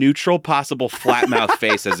most neutral possible flat mouth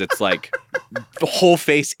face, as it's like the whole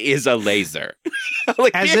face is a laser.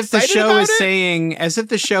 Like, as you if the excited show about is it?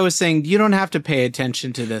 saying, you don't have to pay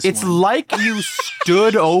attention to this. It's one. like you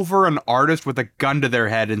stood over an artist with a gun to their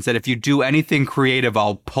head and said, if you do anything creative,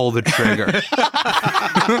 I'll pull the trigger.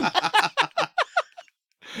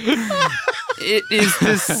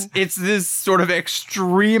 It's this sort of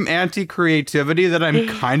extreme anti-creativity that I'm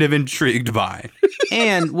kind of intrigued by.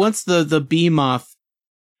 And once the Beamoth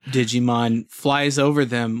Digimon flies over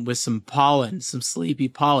them with some pollen, some sleepy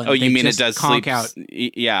pollen. Oh, you they mean it just does conk sleep? out?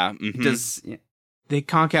 Yeah. Mhm. They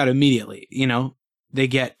conk out immediately? You know, they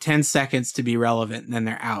get 10 seconds to be relevant, and then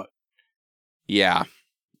they're out. Yeah.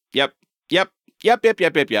 Yep.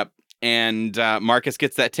 And Marcus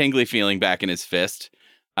gets that tingly feeling back in his fist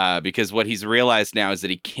because what he's realized now is that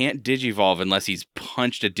he can't digivolve unless he's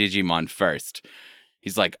punched a Digimon first.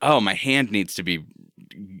 He's like, oh, my hand needs to be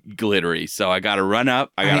glittery, so I got to run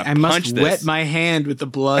up. I got to punch must this. wet my hand with the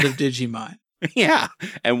blood of Digimon. Yeah.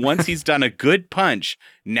 And once he's done a good punch,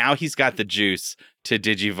 now he's got the juice to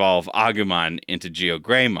digivolve Agumon into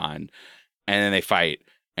Geogreymon. And then they fight.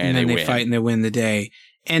 And then they they win. fight and they win the day.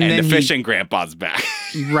 And And then the fishing grandpa's back.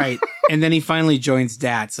 Right. And then he finally joins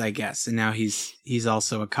DATS, I guess. And now he's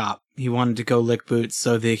also a cop. He wanted to go lick boots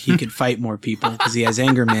so that he could fight more people because he has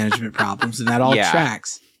anger management problems, and that all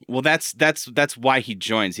tracks. Well, that's why he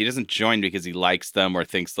joins. He doesn't join because he likes them or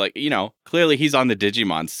thinks like, clearly he's on the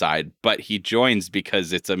Digimon side, but he joins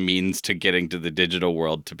because it's a means to getting to the digital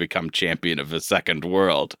world to become champion of a second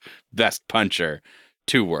world, best puncher,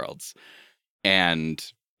 2 worlds. And,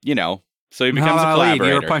 so he becomes a collaborator.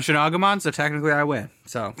 You were punching Agumon, so technically I win.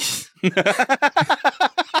 So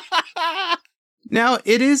Now,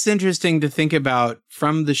 it is interesting to think about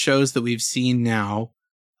from the shows that we've seen now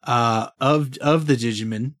of the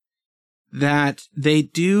Digimon that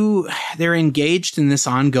they're engaged in this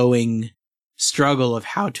ongoing struggle of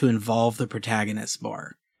how to involve the protagonists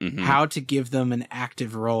more, how to give them an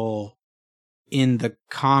active role in the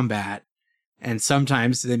combat. And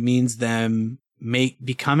sometimes that means them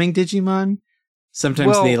becoming Digimon.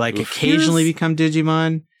 Sometimes they occasionally become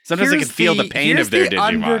Digimon. Sometimes they can feel the pain of their Digimon. Here's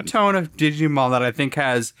the undertone of Digimon that I think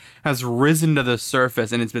has risen to the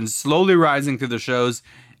surface, and it's been slowly rising through the shows.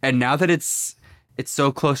 And now that it's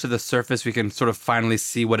so close to the surface, we can sort of finally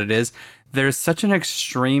see what it is. There's such an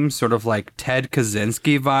extreme sort of like Ted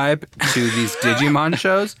Kaczynski vibe to these Digimon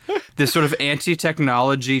shows. This sort of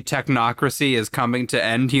anti-technology technocracy is coming to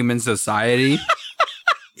end human society.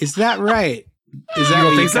 Is that right? Is that you don't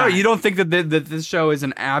what think so? got? You don't think that this show is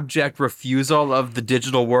an abject refusal of the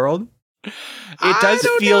digital world? It does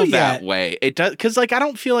feel that way. It does, because I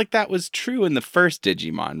don't feel like that was true in the first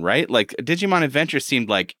Digimon, right? Like Digimon Adventure seemed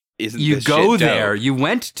like you go there, you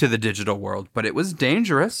went to the digital world, but it was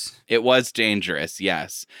dangerous. It was dangerous,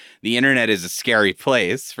 yes. The internet is a scary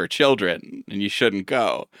place for children, and you shouldn't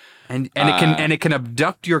go. And it can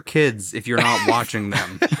abduct your kids if you're not watching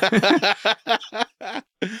them.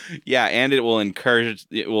 Yeah, and it will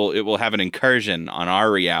have an incursion on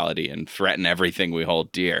our reality and threaten everything we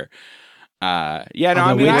hold dear. Wait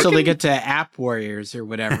till they get to App Warriors or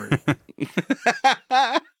whatever.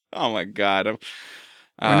 Oh my god.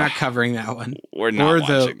 We're not covering that one. We're not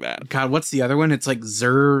watching that. God, what's the other one? It's like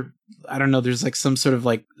Zur. I don't know. There's like some sort of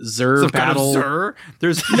like Zur battle. Kind of Zur?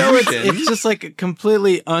 There's it's just like a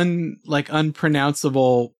completely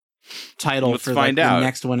unpronounceable title for the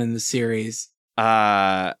next one in the series.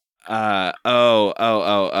 Zephyrmon?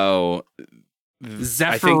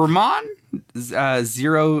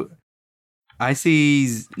 Zero. I see.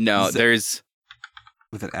 There's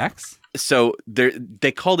with an X. So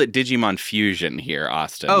they called it Digimon Fusion here,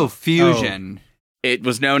 Austin. Oh, Fusion. It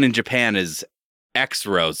was known in Japan as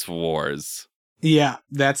X-Rose Wars. Yeah,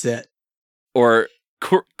 that's it. Or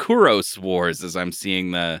Kuros Wars, as I'm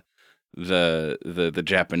seeing the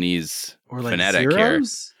Japanese or like phonetic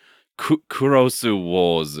zeros? Here. Kurosu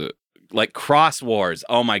Wars. Like Cross Wars.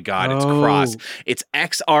 Oh my god, it's cross. It's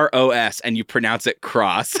Xros, and you pronounce it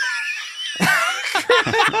cross.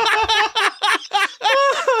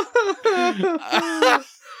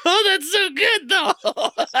 Oh, that's so good though.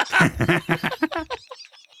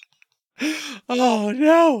 Oh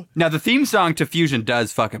no! Now the theme song to Fusion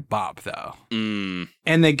does fucking bop though. Mm.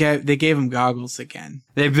 And they gave him goggles again.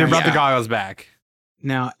 They brought the goggles back.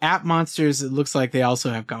 Now App Monsters, it looks like they also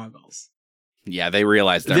have goggles. Yeah, they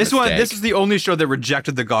realized their this mistake. This is the only show that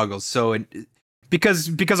rejected the goggles. So because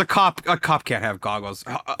a cop can't have goggles.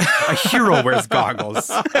 A hero wears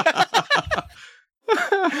goggles.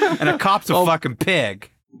 And a cop's a fucking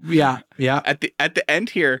pig. Yeah. At the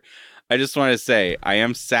end here, I just want to say I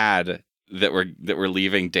am sad that we're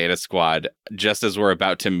leaving Data Squad just as we're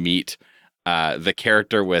about to meet the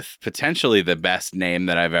character with potentially the best name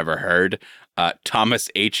that I've ever heard, Thomas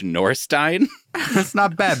H. Norstein. That's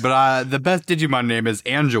not bad, but the best Digimon name is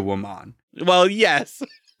Angewomon. Well, yes.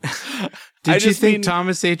 Did you think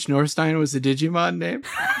Thomas H. Norstein was a Digimon name?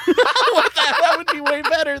 That would be way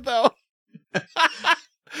better, though.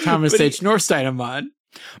 Thomas H. Norsteinamon.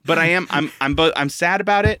 But I'm sad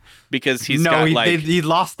about it because he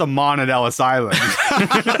lost the Mon at Ellis Island.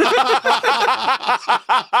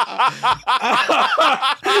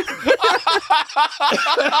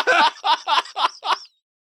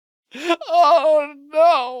 Oh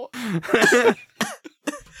no.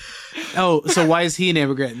 Oh, so why is he an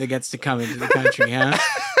immigrant that gets to come into the country, huh?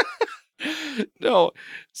 No.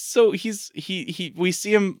 So we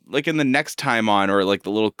see him like in the next time on, or like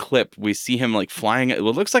the little clip, we see him like flying. It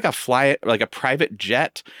looks like a private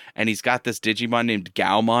jet, and he's got this Digimon named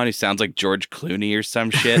Gaomon who sounds like George Clooney or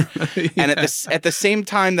some shit. Yeah. And at the same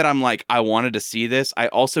time that I'm like, I wanted to see this, I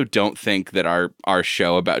also don't think that our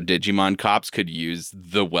show about Digimon cops could use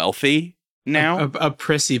the wealthy now. A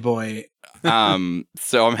prissy boy.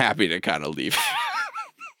 So I'm happy to kind of leave.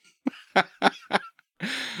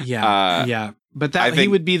 Yeah. But I think he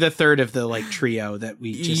would be the third of the like trio that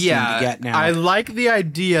we just seem to get now. I like the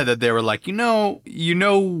idea that they were like, you know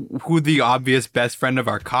who the obvious best friend of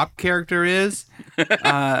our cop character is?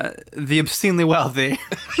 The obscenely wealthy.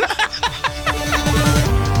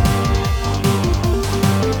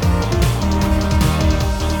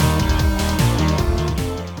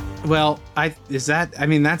 Well,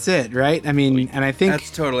 that's it, right? I mean, and I think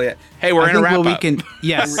that's totally it. Hey, we're in a wrap up.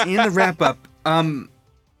 Yes, we're in the wrap up.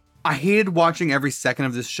 I hated watching every second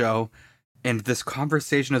of this show, and this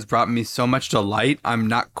conversation has brought me so much delight. I'm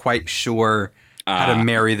not quite sure how to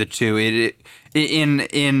marry the two.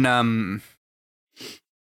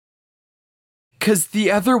 Because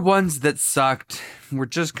the other ones that sucked were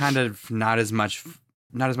just kind of not as much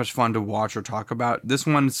fun to watch or talk about. This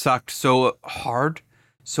one sucked so hard,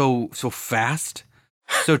 so fast,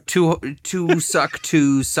 so too suck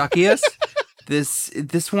to suckiest.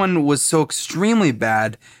 This one was so extremely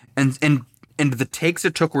bad, and the takes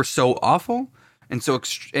it took were so awful and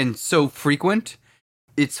so frequent.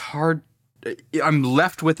 It's hard. I'm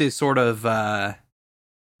left with a sort of I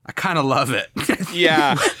kind of love it.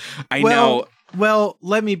 Yeah, I know. Well,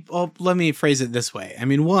 let me phrase it this way. I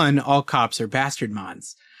mean, one, all cops are bastard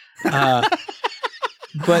mons, but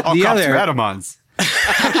all the cops other are Adamons.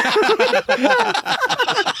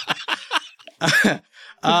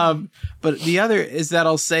 But the other is that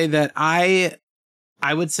I'll say that I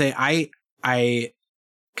would say I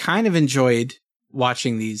kind of enjoyed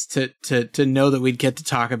watching these to know that we'd get to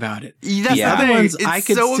talk about it. That's the other ones I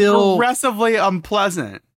could so still aggressively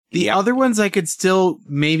unpleasant. The other ones I could still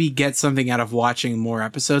maybe get something out of watching more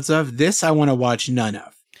episodes of. This I want to watch none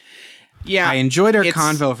of. Yeah, I enjoyed our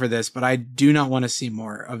convo for this, but I do not want to see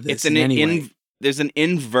more of this. There's an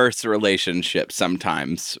inverse relationship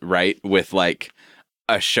sometimes, right? With like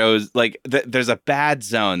a show's like there's a bad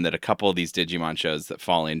zone that a couple of these Digimon shows that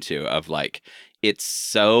fall into of like it's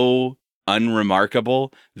so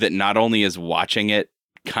unremarkable that not only is watching it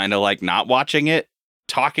kind of like not watching it,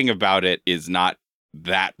 talking about it is not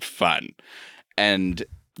that fun. And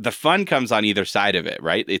the fun comes on either side of it,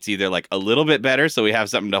 right? It's either like a little bit better so we have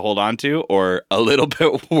something to hold on to, or a little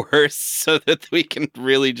bit worse so that we can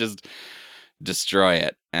really just destroy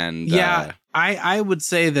it. And yeah, I would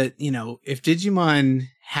say that, if Digimon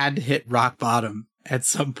had to hit rock bottom at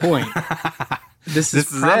some point, this is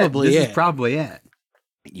probably it.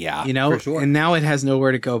 Yeah, for sure. And now it has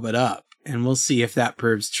nowhere to go but up, and we'll see if that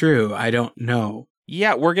proves true. I don't know.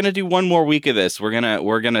 Yeah, we're gonna do one more week of this. We're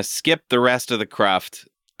gonna skip the rest of the craft.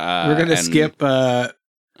 We're gonna skip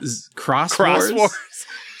Cross Wars.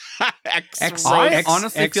 I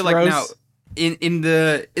honestly feel like now in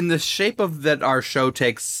the shape of that our show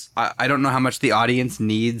takes, I don't know how much the audience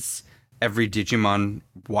needs every Digimon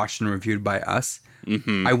watched and reviewed by us.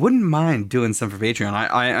 Mm-hmm. I wouldn't mind doing some for Patreon.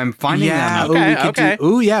 I'm finding them. Okay.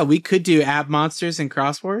 We could do Ab Monsters and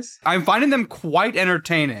Cross Wars. I'm finding them quite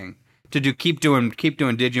entertaining to do. Keep doing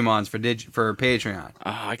Digimons for Patreon.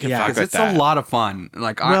 Oh, I can fuck with it's a lot of fun.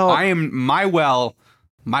 Like I am my well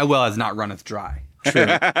has not runneth dry.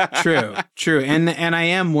 True. And I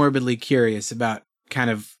am morbidly curious about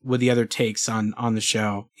kind of what the other takes on the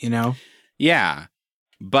show, Yeah.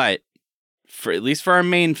 But at least for our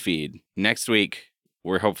main feed, next week,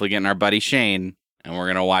 we're hopefully getting our buddy Shane and we're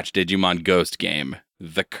going to watch Digimon Ghost Game,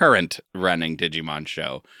 the current running Digimon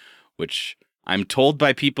show, which I'm told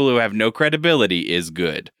by people who have no credibility is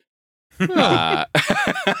good. Is that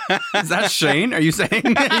Shane? Are you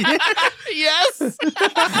saying? Yes.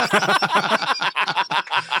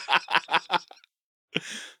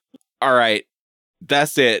 All right.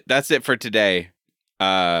 That's it. That's it for today.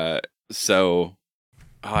 I don't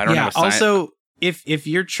know. Also, if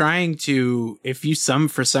you're trying to, if you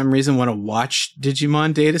for some reason want to watch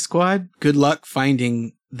Digimon Data Squad, good luck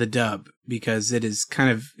finding the dub, because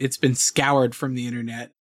it's been scoured from the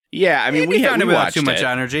internet. Yeah, I mean, we found it without too watched much it.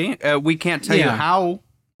 energy. We can't tell you how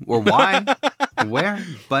or why or where,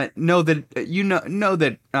 but know that know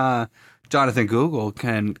that Jonathan Google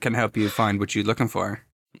can help you find what you're looking for.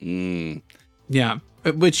 Mm. Yeah,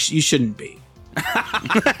 which you shouldn't be.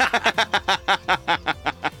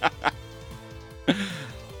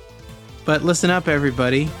 But listen up,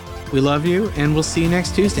 everybody. We love you, and we'll see you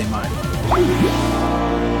next Tuesday, Mike.